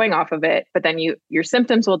without going off of it. But then your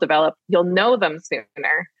symptoms will develop. You'll know them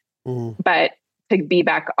sooner. But to be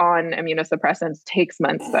back on immunosuppressants takes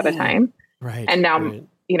months at a time. Right. And now,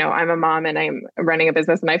 I'm a mom and I'm running a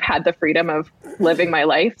business, and I've had the freedom of living my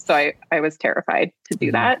life. So I was terrified to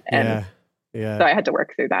do that. And so I had to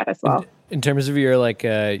work through that as well. In terms of your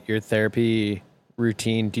your therapy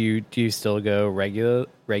routine, do you still go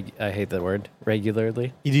I hate that word,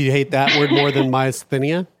 regularly? Do you hate that word more than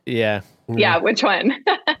myasthenia? Yeah. Yeah, which one?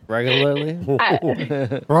 Regularly?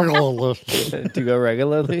 Regularly. Do you go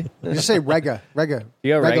regularly? Just say rega.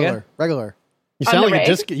 You go regular. You sound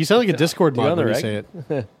like a Discord mod when you say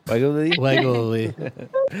it. Regularly?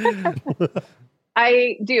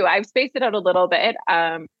 I do. I've spaced it out a little bit,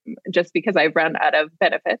 just because I've run out of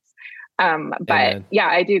benefits. But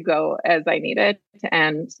I do go as I need it.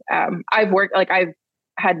 And I've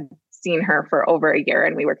had seen her for over a year,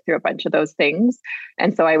 and we worked through a bunch of those things.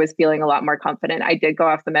 And so I was feeling a lot more confident. I did go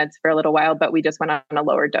off the meds for a little while, but we just went on a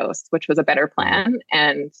lower dose, which was a better plan.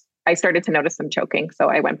 And I started to notice some choking. So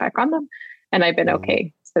I went back on them, and I've been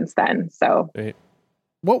okay since then. So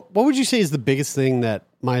what would you say is the biggest thing that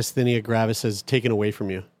myasthenia gravis has taken away from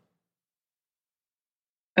you?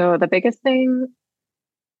 Oh, the biggest thing,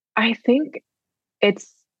 I think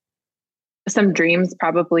it's some dreams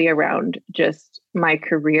probably around just my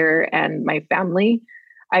career and my family.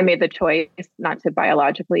 I made the choice not to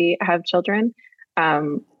biologically have children,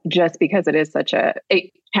 just because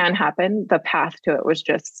it can happen. The path to it was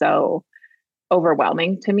just so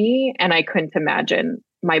overwhelming to me, and I couldn't imagine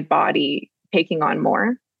my body taking on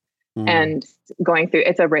more and going through.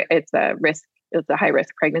 It's a risk. It's a high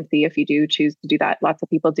risk pregnancy if you do choose to do that. Lots of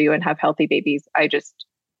people do and have healthy babies. I just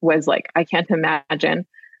was like, I can't imagine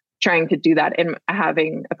trying to do that and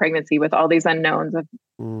having a pregnancy with all these unknowns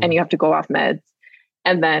and you have to go off meds.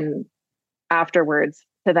 And then afterwards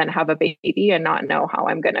to then have a baby and not know how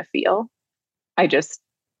I'm going to feel.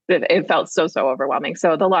 It felt so overwhelming.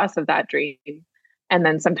 So the loss of that dream. And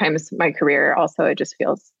then sometimes my career also, it just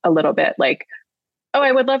feels a little bit like, oh,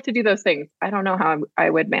 I would love to do those things. I don't know how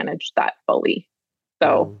I would manage that fully.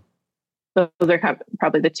 So those are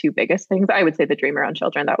probably the two biggest things. I would say the dream around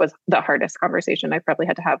children, that was the hardest conversation I probably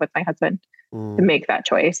had to have with my husband to make that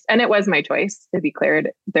choice. And it was my choice, to be clear.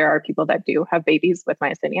 There are people that do have babies with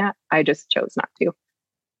myasthenia. I just chose not to.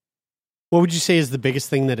 What would you say is the biggest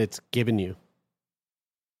thing that it's given you?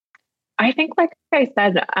 I think, like I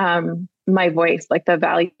said, my voice, like the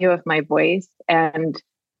value of my voice and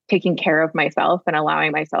taking care of myself and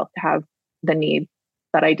allowing myself to have the needs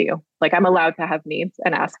that I do. Like, I'm allowed to have needs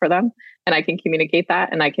and ask for them, and I can communicate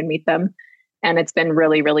that and I can meet them. And it's been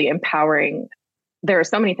really, really empowering. There are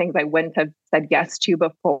so many things I wouldn't have said yes to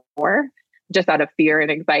before, just out of fear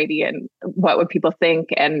and anxiety and what would people think.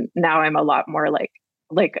 And now I'm a lot more like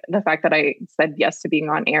the fact that I said yes to being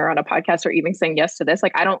on air on a podcast, or even saying yes to this.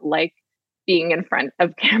 Like, I don't like being in front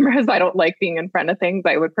of cameras. I don't like being in front of things.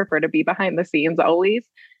 I would prefer to be behind the scenes always.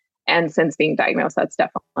 And since being diagnosed, that's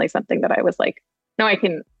definitely something that I was like, no,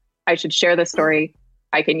 I should share this story.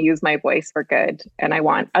 I can use my voice for good. And I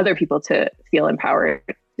want other people to feel empowered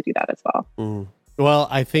to do that as well. Well,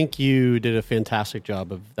 I think you did a fantastic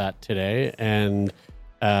job of that today. And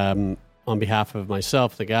on on behalf of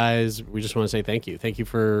myself, the guys, we just want to say thank you. Thank you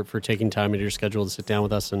for taking time in your schedule to sit down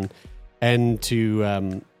with us and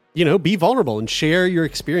to be vulnerable and share your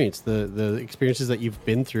experience, the experiences that you've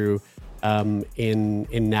been through in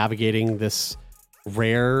navigating this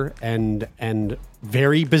rare and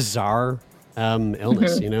very bizarre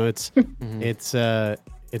illness.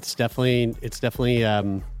 It's definitely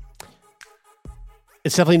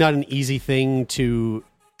not an easy thing to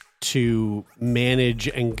manage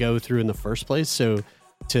and go through in the first place. So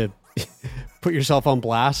to put yourself on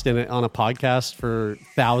blast and on a podcast for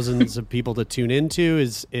thousands of people to tune into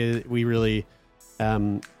is we really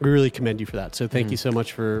commend you for that. So thank you so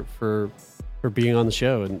much for being on the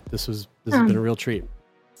show. And this has been a real treat.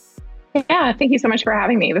 Yeah. Thank you so much for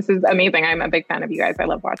having me. This is amazing. I'm a big fan of you guys. I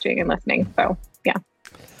love watching and listening. So yeah.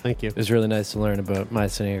 Thank you. It was really nice to learn about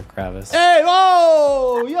myasthenia gravis. Hey,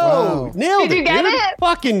 wow. Nailed Did you get it?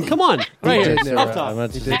 Fucking, come on. Right here. I'm going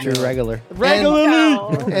to did your regularly.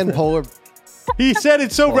 Regularly. And polar. He said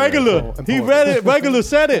it so regular. He read it. Regular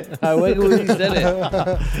said it. I regularly said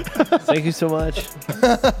it. Thank you so much.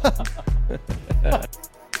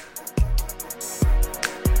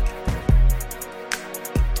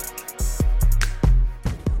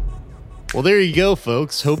 Well, there you go,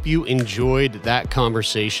 folks. Hope you enjoyed that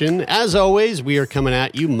conversation. As always, we are coming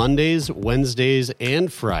at you Mondays, Wednesdays,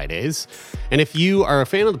 and Fridays. And if you are a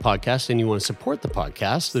fan of the podcast and you want to support the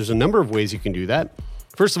podcast, there's a number of ways you can do that.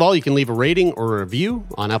 First of all, you can leave a rating or a review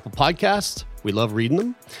on Apple Podcasts. We love reading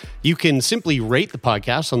them. You can simply rate the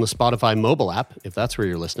podcast on the Spotify mobile app, if that's where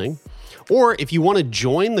you're listening. Or if you want to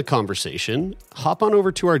join the conversation, hop on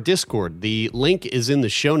over to our Discord. The link is in the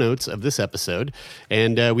show notes of this episode.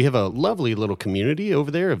 And we have a lovely little community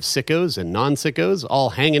over there of sickos and non-sickos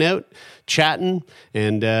all hanging out, chatting.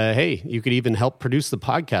 And hey, you could even help produce the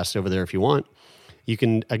podcast over there if you want. You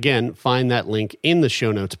can, again, find that link in the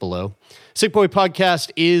show notes below. Sick Boy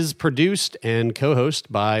Podcast is produced and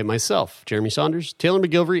co-hosted by myself, Jeremy Saunders, Taylor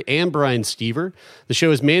McGilvery, and Brian Stever. The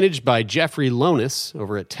show is managed by Jeffrey Lonis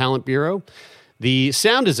over at Talent Bureau. The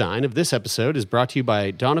sound design of this episode is brought to you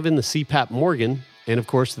by Donovan the CPAP Morgan. And, of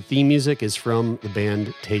course, the theme music is from the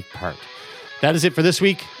band Take Part. That is it for this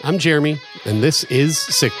week. I'm Jeremy, and this is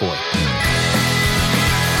Sick Boy.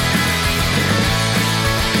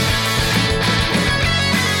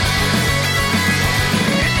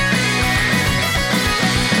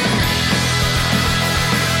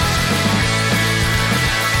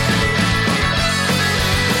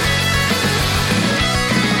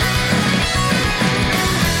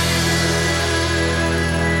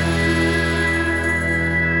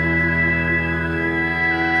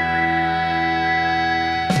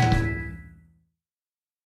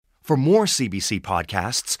 For more CBC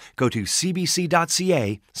podcasts, go to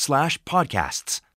cbc.ca/podcasts.